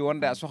ɗum o wi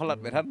wonde a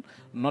sohlatɓe tan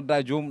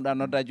nodda jomuɗa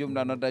nodda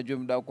jomuɗa nodda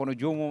jomuɗa kono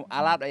jomum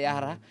ala ɗo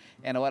yahata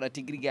ene waɗa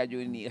tigui rigui a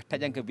joni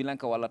taƴanka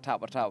bilanka walla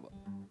taɓa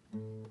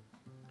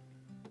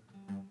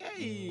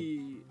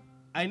eyi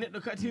ay neɗɗo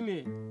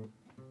katine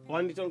o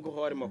andi toon ko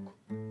hoore makko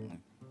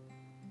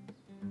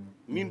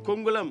min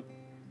konngolam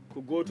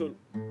ko gotol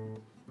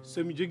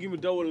somi joguimi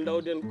dawol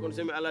dawden kono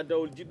somi ala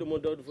dawol jiɗɗo mo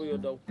dawde fof yo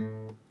daw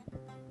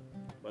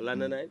walla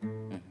nanani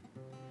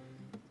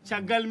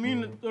caggal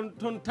min ɗon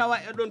toon tawa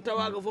e ɗon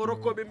tawaga fof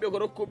rokkoɓe ɓe ko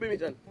rokkoɓemi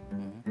tan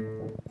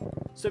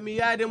somi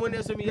yaade mon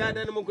e somi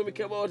yaadani mon komi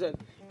keɓowo tan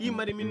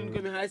immade minen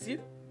komi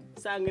haasiɗo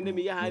saga nde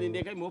mi yahani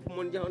nde kay mi hoppa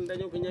mon jahon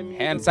dañon ko ñammi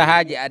hen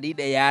sahaji aɗa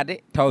yiiɗe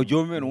yaade taw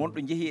jomumen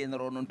wonɗo jeehi e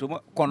nder oɗon tuma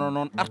kono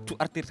noon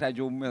artirta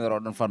jomumen e nder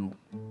oɗon fannu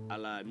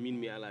ala min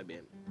mi ala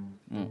ɓen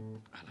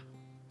ala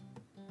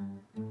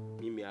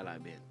min mi ala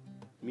ɓen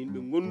min ɓe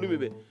gondumi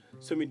ɓe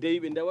somi dawi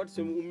ɓe ndewat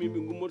somi ummi ɓe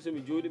gummoto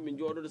somi jooɗi ɓe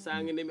jooɗoto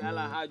saga nde mi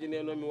ala haaju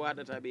nde noon mi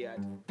waɗata ɓe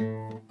yaade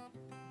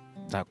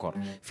d'accord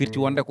firti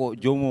wonde ko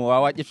jomum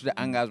wawa ƴettude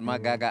engagement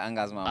gaga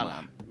engagement ma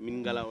ala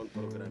min ngala on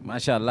programme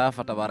machallah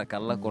fa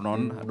tabarakallah ko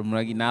noon ɗum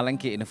nagi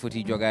nalanke ene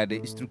foti jogade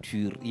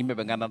structure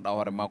yimɓeɓe gandanɗa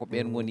hoore ma ko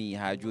ɓen goni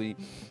ha joni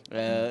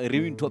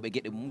rewintoɓe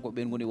gueɗe mum ko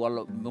ɓen goni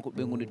walla ko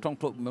ɓen goni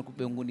tongtoɓe men ko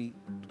ɓen goni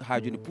ha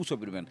joni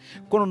puusoɓe ɗumen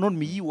kono noon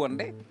mi yi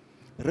wonde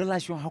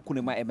relation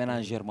hakkude ma e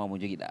ménagère ma mo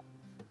joguiɗa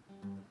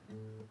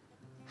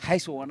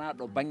hayso wona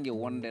ɗo banggue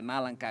wonde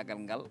nalankagal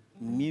ngal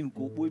min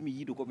ko ɓoymi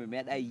yiide ko mi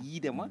meeɗa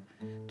yiidema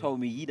taw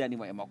mi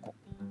yiidanima e makko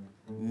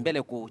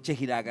beele ko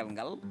cehidagal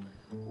ngal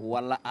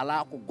walla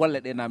ala ko golle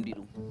ɗe namdi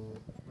ɗum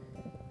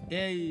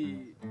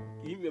eyyi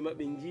yimɓe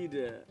mabɓe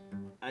jiida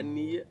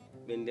anniya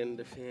ɓe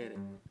ndenda feere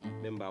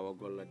ɓe mbawa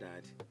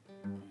gollodade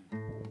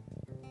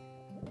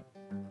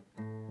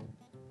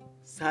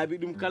saabi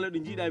ɗum kala ɗo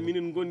jiiɗa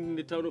minen gondi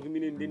nde tawno ko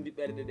minen ndendi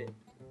ɓerɗe ɗe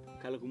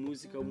kala ko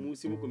muusi kam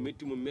muusimo ko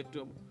mettimo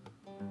mettomo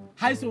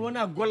hayso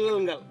wona gollal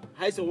ngal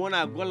hayso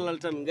wona gollal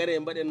tan gaare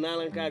mbaɗen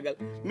nalankagal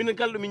minen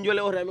kala ɗo min joole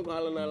otami ko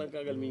haala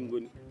nalankagal min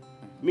goni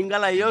min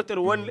ngala yewtere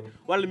wonde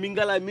walla min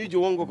ngala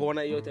miijo wongo ko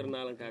wona yewtere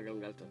nalankagal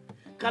ngal tan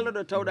kala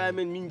ɗo tawɗa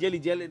men min jaali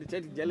jaleɗe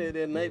tati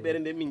jaleɗe nayyi ɓere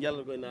nde min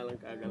jallata koye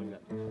nalankagal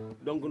ngal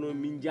donc noon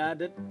min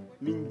jaadat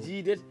min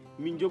jiidat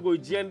min jogo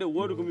jiyande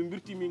woodi ko min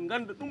birti min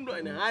ganda ɗum ɗo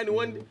ene hani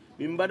wonde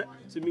min mbaɗa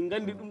so min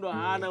gandi ɗum ɗo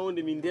hana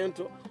wonde min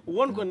ndento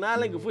wonko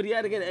nalanke foti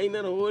yaade kadi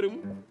aynana hoore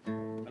mum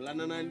walla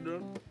nanani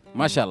ɗon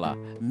machallah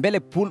beele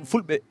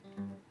fulɓe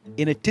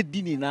ene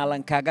teddini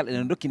nalankagal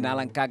ene dokki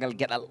nalankagal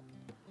gueɗal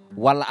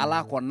walla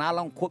ala ko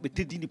nalankoɓe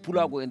teddini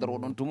pulago e nder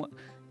oɗon tuma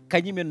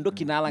kañumen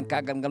dokki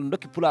nalankagal ngal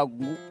dokki pulago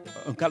ngu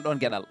ngal ɗon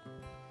gueɗal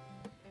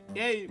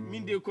eyyi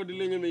min de Kodda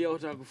leñol mi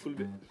yewta ko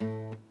fulɓe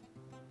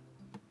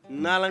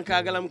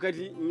nalankagalam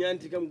kadi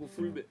ñanti kam ko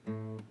fulɓe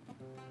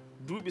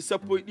duuɓi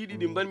sappo e ɗiɗi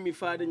ɗi mbanmi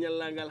faade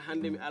ñallagal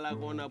hande mi ala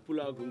ko wona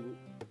pulago ngu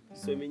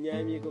somi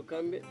ñaami ko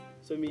kamɓe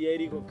somi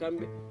yari ko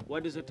kamɓe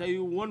wadde so tawi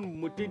won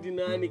mo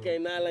teddinani kay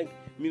nalanke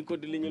min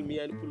Kodda leñol mi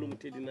yani pullo mo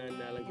teddinani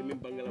nalanke min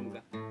banggalam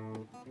ga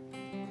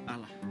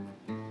ala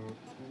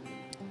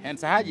hen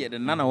sahaji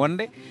eɗen nana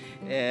wonde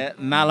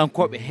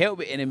nalankoɓe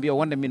hewɓe ene mbiya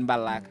wonde min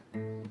ballaka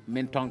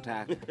min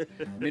tongtaka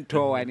min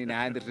towani ne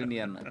handirta ni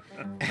henna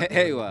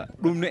eywa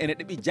ɗum ne ene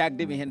ɗeɓi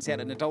jagdemi hen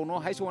seeɗa nde tawno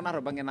hayso wona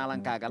to banggue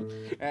nalankagal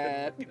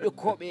ɓiɓɓe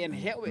koɓe en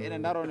hewɓe ene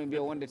darono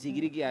mbiya wonde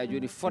tigui rigui ha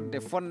joni fonde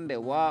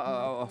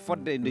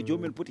fodde nde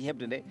jomumen poti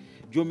hebde nde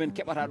jomumen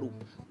keɓata ɗum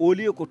au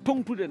lieu ko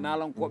tongtude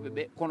nalankoɓe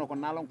ɓe kono ko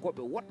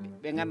nalankoɓe woɗɓe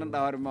ɓe gandanɗa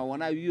hoore ma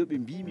wona wiyoɓe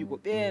mbimi ko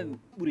ɓen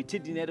ɓuuri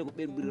teddinede ko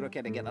ɓen ɓuuri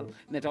rokkede gueɗal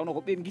nde tawno ko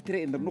ɓen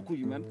guittire e nder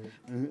nokkuji men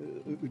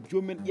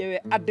jomumen ƴeewe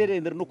addere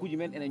e nder nokkuji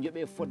men ene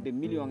jooɓe fodde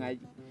million ngaji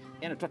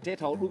ene totte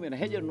taw ɗum ene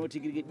heƴatno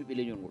tigui rigui ɓiɓɓe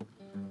leñol ngol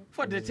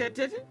fodde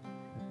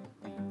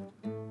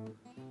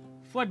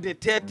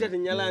tettete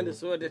ñalande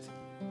sodete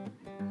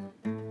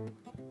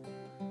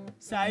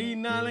sa yi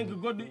nalanke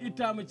goɗɗo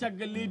ittama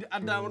caggal leydi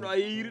addama ɗo a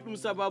yeyiri ɗum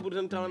sababude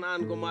tan tawan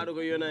an ko maɗo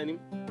ko yonanim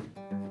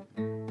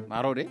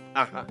marode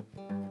aha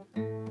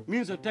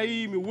min so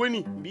tawi mi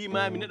woni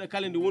mbimami neɗɗo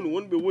kala nde woni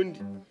wonɓe wondi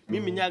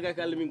min mi ñaagay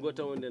kala min go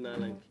tan wonde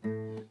nalanke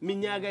min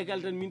ñaagay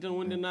kala tan min tan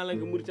wonde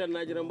nalanke Mauritanie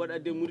naji tan mbaɗa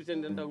adde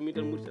Mauritanie tan taw ko min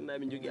tan Mauritanie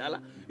naɓe jogui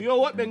ala yo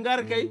woɓɓe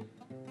ngar kay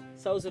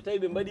saw so tawi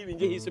ɓe mbaɗi ɓe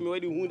jeehi somi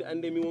waɗi hunde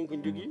ande min wonko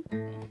jogui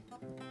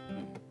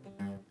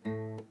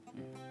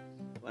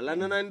walla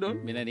nanani ɗon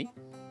mi nani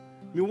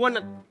mi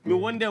wonat mi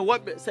wonde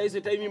woɓɓe say so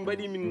tawi min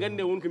mbaɗi min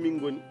gande wonko min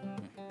goni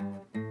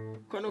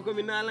kono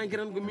komi nalanke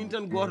tan ko min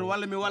tan goto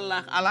walla mi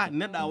wallaka ala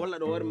neɗɗo a walla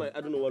ɗo hoore ma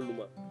aduna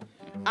walluma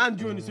an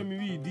joni somi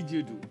wi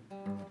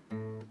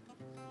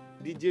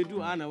DJ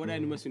du an a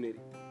waɗani machinerie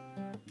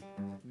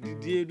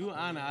DJ du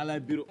an a ala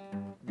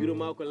bureau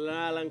ma ko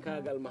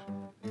nalankagal ma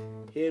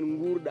hen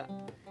gurɗa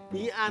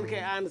yi an kay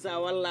an sa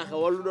walla ka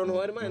wallu don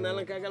hoore ma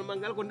nalan kagal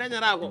mangal ko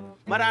dañara ko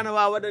marana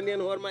wa wadani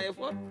hen hoore ma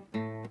effort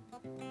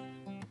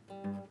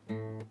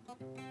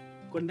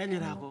ko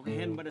dañara ko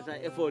hen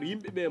mbaɗata effort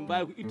yimɓeɓe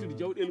mbawi ko ittude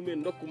jawɗele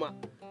mumen dokkuma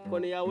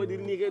kono ya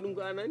waɗiri ni kay ɗum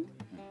ko anani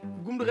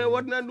gumdu kay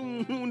wodnani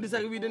ɗum hunde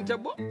saka wiiden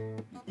tebbo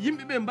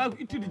yimɓeɓe mbawi ko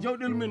ittude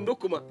jawɗele mumen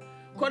dokkuma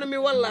kono mi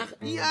walla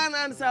yan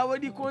an sa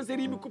waɗi concert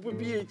yimɓe kuppa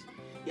piyeji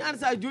yan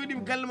sa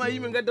jooɗimi galle ma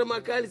yimɓe gaddama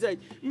kalisaji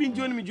min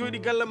joni mi jooɗi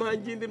galle ma ha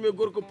jiidirmi e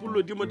gorko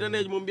pullo dimo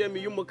danejo mo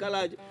mbiyami yumma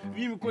kalajo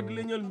wimi Kodda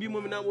leñol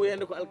mbimomi namo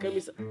yande ko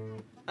alkamisa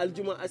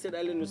aljuma aset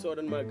alen mi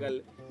sodanma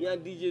galle yan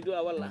DJ do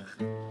a walla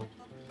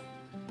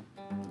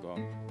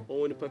on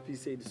woni papi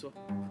seydi so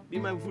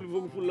mbimami fulɓe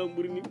fof ko pullam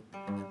ɓurini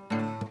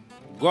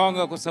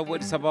gonga ko sabu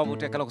waɗi sababu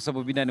te kala ko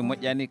sababu binani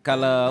moƴƴani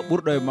kala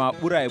ɓurɗo e ma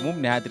ɓuura e mum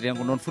ne haadirte hen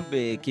ko noon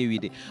fulɓe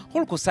kewide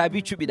holko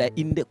saabi cuɓiɗa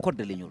inde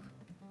Kodda leñol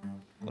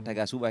ko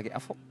taga suuɓaki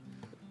afo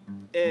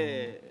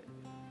e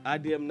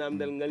adiyam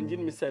namdal ngal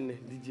jinmi sanne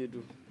DJ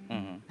Dou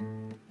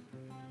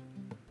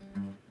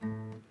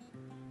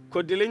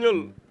Kodda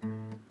leñol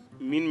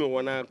min mi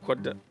wona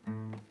Kodda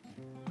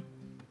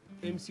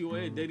MC o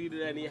e dariɗo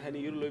ɗani hani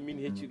yirlo min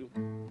hecci ɗum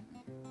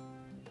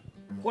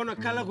kono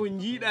kala ko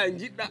jiiɗa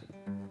jiɗɗa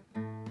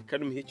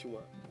kadum heccuma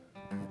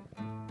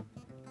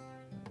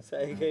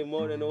sayi kay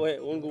mawɗo no waye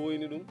wonko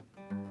woyni ɗum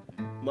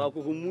ma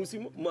koko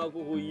muusimo ma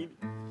koko yiiɗi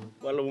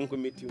walla wonko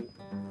mettimo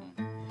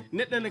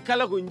neɗɗo ne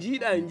kala ko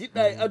jiiɗa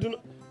jiɗɗa e aduna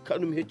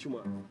kadum heccuma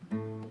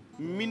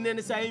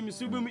minnene sa yi mi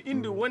suɓimi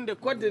inde wonde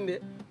Kodda nde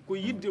ko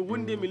yidde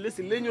wonde mi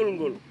lesi leñol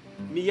ngol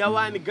mi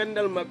yawani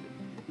gandal mabɓe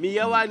mi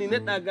yawani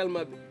neɗɗagal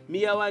mabɓe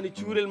mi yawani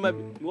cuurel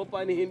mabɓe mi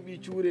woppani hen ɓi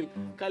cuurel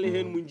kala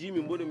hen mo jimi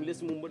mboɗo mi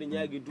lesi mum mboɗo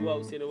ñaagui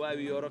duwaw sene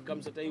wawi yoro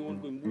kam so tawi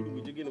wonko mbuɗu mo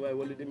jogui ne wawi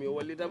walludemi yo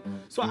wallitam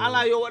so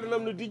ala yo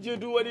waɗanam no DJ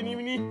Dou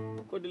waɗanimi ni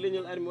Kodda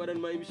leñol armi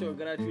waɗanma émission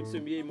gratuite so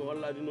mi yeehi mi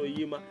holladuno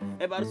yima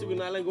eɓe ar sugu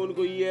nalangue woni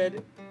ko yiyede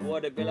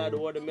wooda belaɗo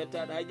wooda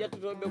mettaɗo hay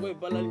ƴettotoɓe koye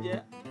ballal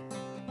jeeya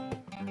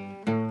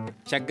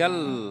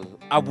caggal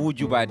Abou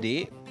Djouba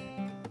de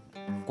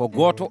ko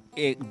goto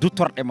e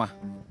duttorɗe ma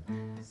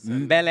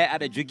beele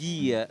aɗa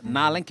jogui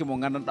nalanke mo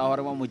gandanɗa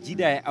hoorema mo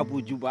jiiɗa e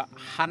Abou Djouba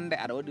hande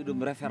aɗa waɗi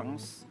ɗum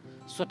référence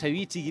so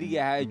tawi tigui rigui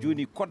ha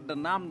joni Kodda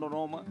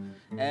namdonoma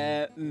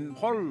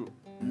hol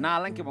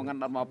nalanke mo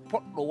gandanɗa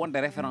poɗɗo wonde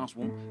référence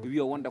mum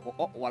wiya wonde ko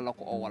o walla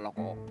ko o walla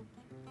ko o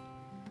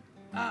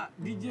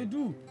DJ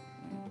Dou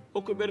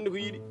hokko ɓernde ko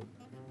yiiɗi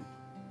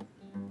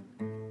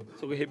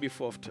soko heeɓi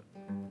fofta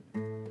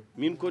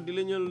min Kodda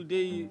leñol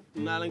dey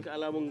nalanke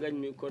ala mo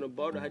gañmi kono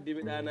bawɗo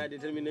haddimi ɗanade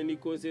tan mi nani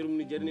concert mum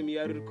ne jarni mi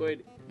yarude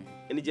koyɗe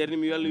ene jarni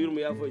mi walla yurmo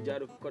yaafo e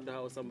jaaɗo ko Kodda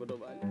ha o Samba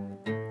Doɓa Ali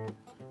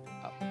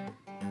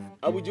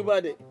Abou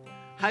Djouba de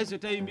hay so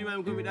tawi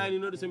mbimami komi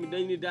ɗaninoɗo somi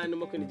dañni dande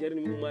makko ne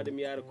jarni mi ummade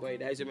mi yaara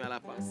koyɗe hay somi ala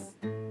passe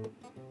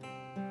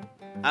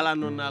ala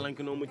noon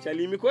nalanke noon mo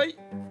calimi koye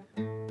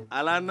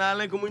ala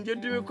nalanke mo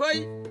jeddumi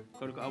koye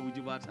kono ko Abou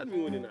Djouba tan mi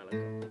woni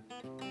nalanke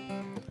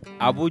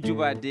Abou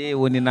Djouba de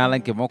woni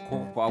nalanke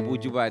makko ko Abou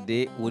Djouba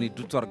de woni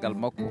duttorgal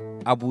makko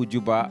Abou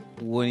Djouba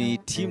woni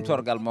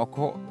timtorgal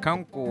makko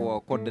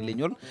kanko Kodda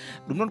leñol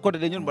ɗum noon Kodda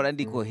leñol mbaɗa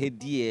andi ko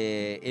heddi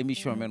e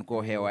émission men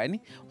ko hewani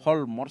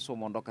hol morceau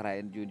mo dokkata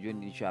en joni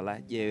joni inchallah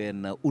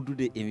ƴeewen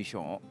uddude émission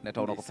o ne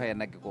tawno ko faye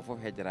nagge ko foof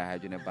hejjata ha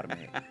joni e barme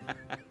he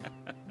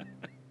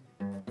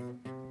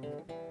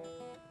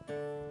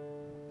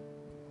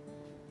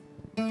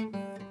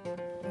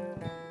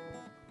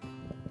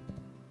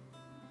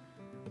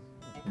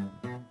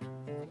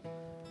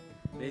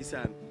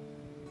ndeysaan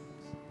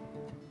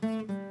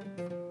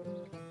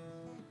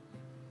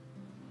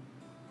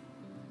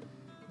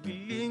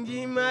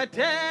gillinji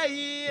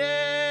mateyiye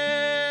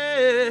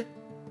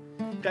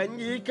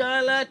kanji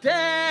kala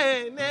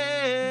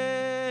tenenam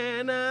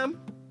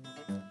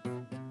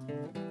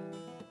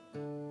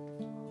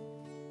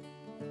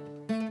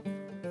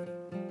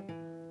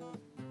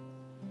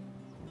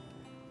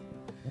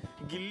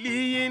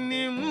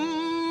gilliyini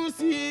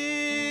muusi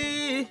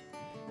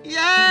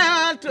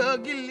yalto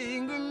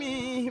gillingu mi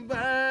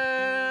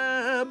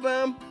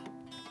babam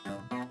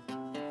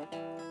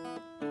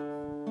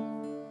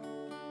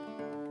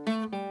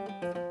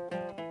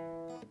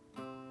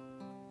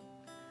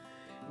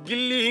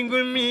gillingu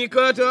mi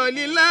koto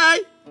lilay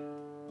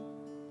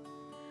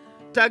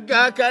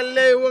tagga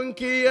kalle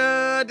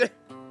wonkiyade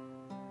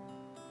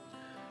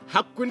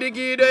hakkunde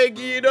giiɗo e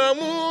giiɗo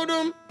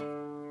muɗum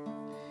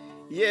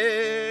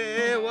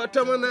yewo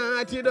tomo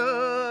naati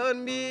ɗon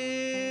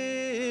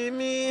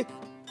mbimi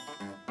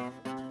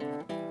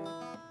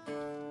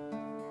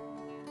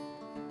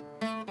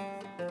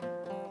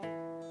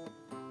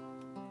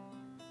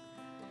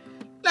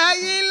la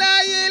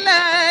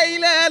ilaha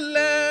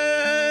illallah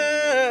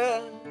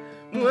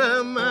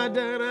Muhammad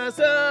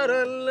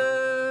Rasulullah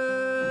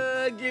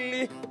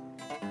gilli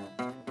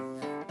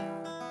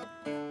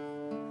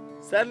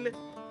salle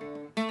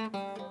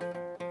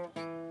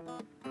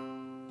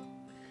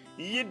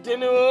yidde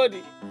ne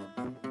woodi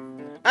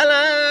ala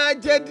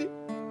jaddi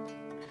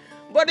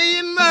mboɗo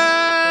yinma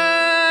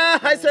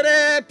hay sere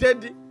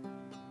teddi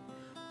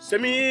so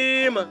mi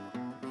yima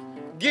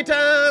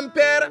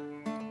gitampera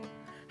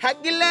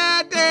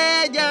haqqillede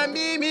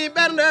jambimi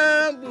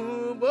ɓerdam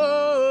buubo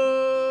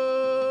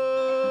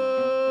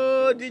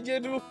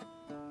dijedu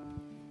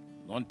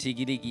noon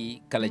tigui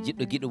rigui kala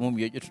jiɗɗo guiɗo mum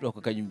yo ƴettuɗo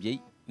ko kañum jeeyi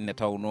ne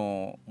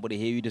tawno mboɗo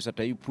heewide so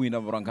tawi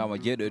puynamo ronkama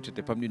jeeɗo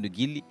ettete pamɗiɗo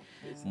guilli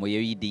mo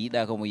yewide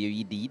yiiɗaka mo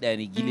yewide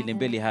yiiɗani guilli ne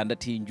beeli ha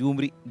datti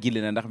jumri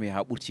guilli ne darmi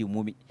ha ɓurti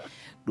mumi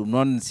ɗum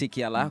noon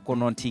sikki ala ko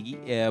noon tigui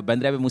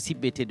bandiraɓe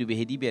musidɓe tedduɓe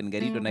heeɗiɓe en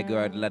gari ɗo nagui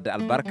wawde ladde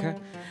albarka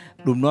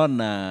ɗum noon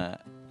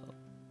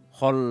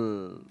hol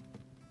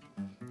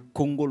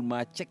konngol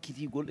ma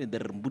cakkitigol e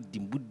nder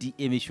buddi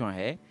émission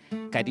he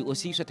kadi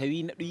aussi so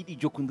tawi neɗɗo yiiɗi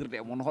jokkodirde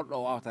e moon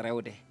holɗo wawata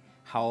rewde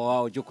ha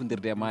wawa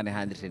jokkodirde e ma ne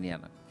hannirta ni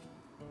yana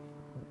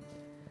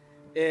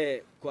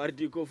e ko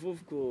ardi ko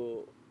fof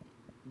ko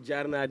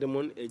jarnade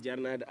moon e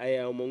jarnade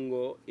ayaw mon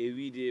ngo e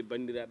wiide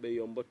bandiraɓe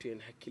yo mbattu hen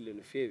hakkille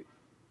no feewi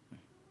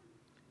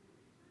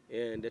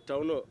e nde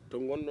tawno to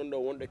gonɗon ɗo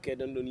wonɗo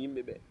kedanɗon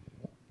yimɓeɓe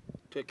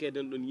to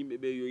kedanɗon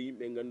yimɓeɓe yo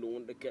yimɓe gandu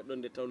wonɗo keɗɗon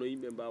nde tawno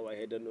yimɓe mbawa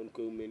hedanɗon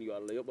koyemumen yo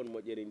Allah yoɓon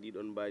moƴƴere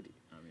ndiɗon mbaadi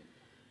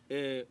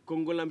e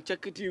kongolam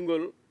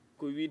cakkitigol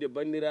ko wiide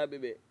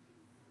bandiraɓe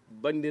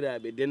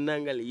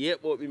dennagal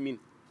yeɓoɓe min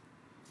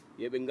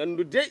yoɓe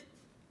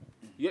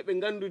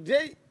gandu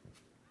dey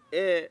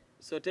e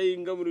so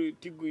tawi gamru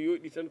tiggu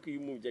yoɗi tan ko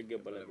yummum jagge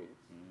bala ɗo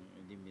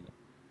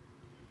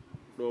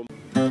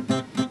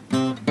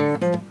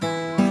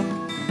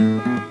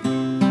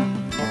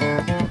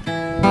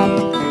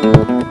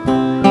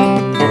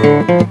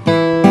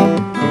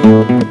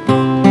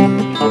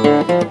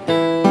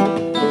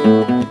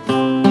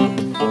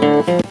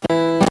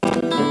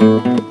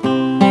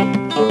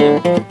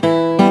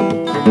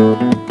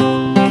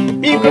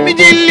mi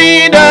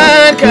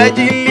jilliɗon ka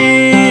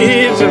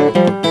jilliɗo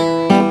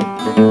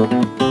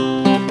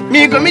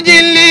mi komi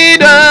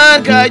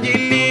jilliɗon ka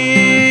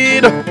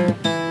jilliɗo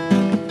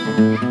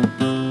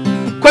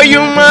ko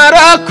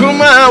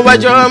yummarokuma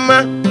wajoma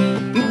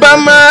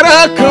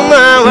bammarokuma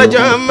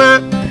wajoma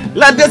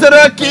ladde so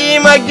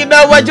rokkima giɗo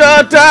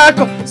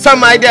wajotako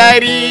sama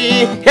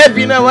dari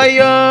hebbina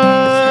wayoɓe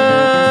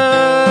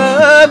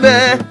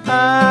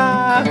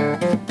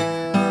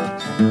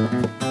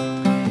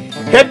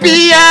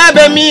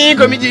hebbiyaɓe mi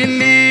komi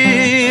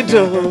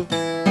jilliɗo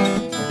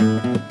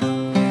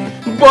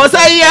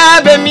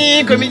bosayaɓe mi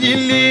komi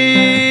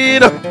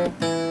jilliɗo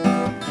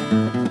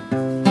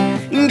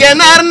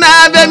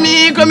genarnaɓe mi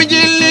komi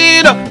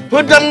jilliɗo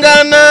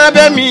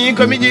huddamganaɓe mi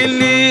komi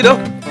jilliɗo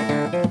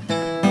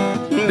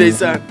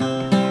ndeysan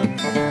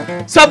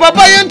sabo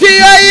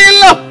bayontiyo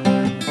yillo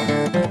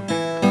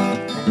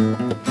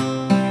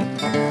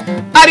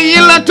ari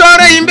yillo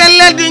toro yimɓe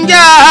leddi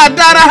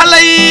jadara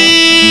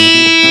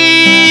halayiɓe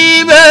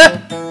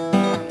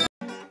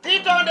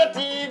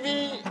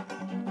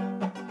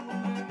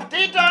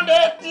Hirdjinde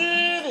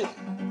TV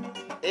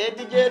e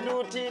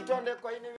Hirdjinde koyne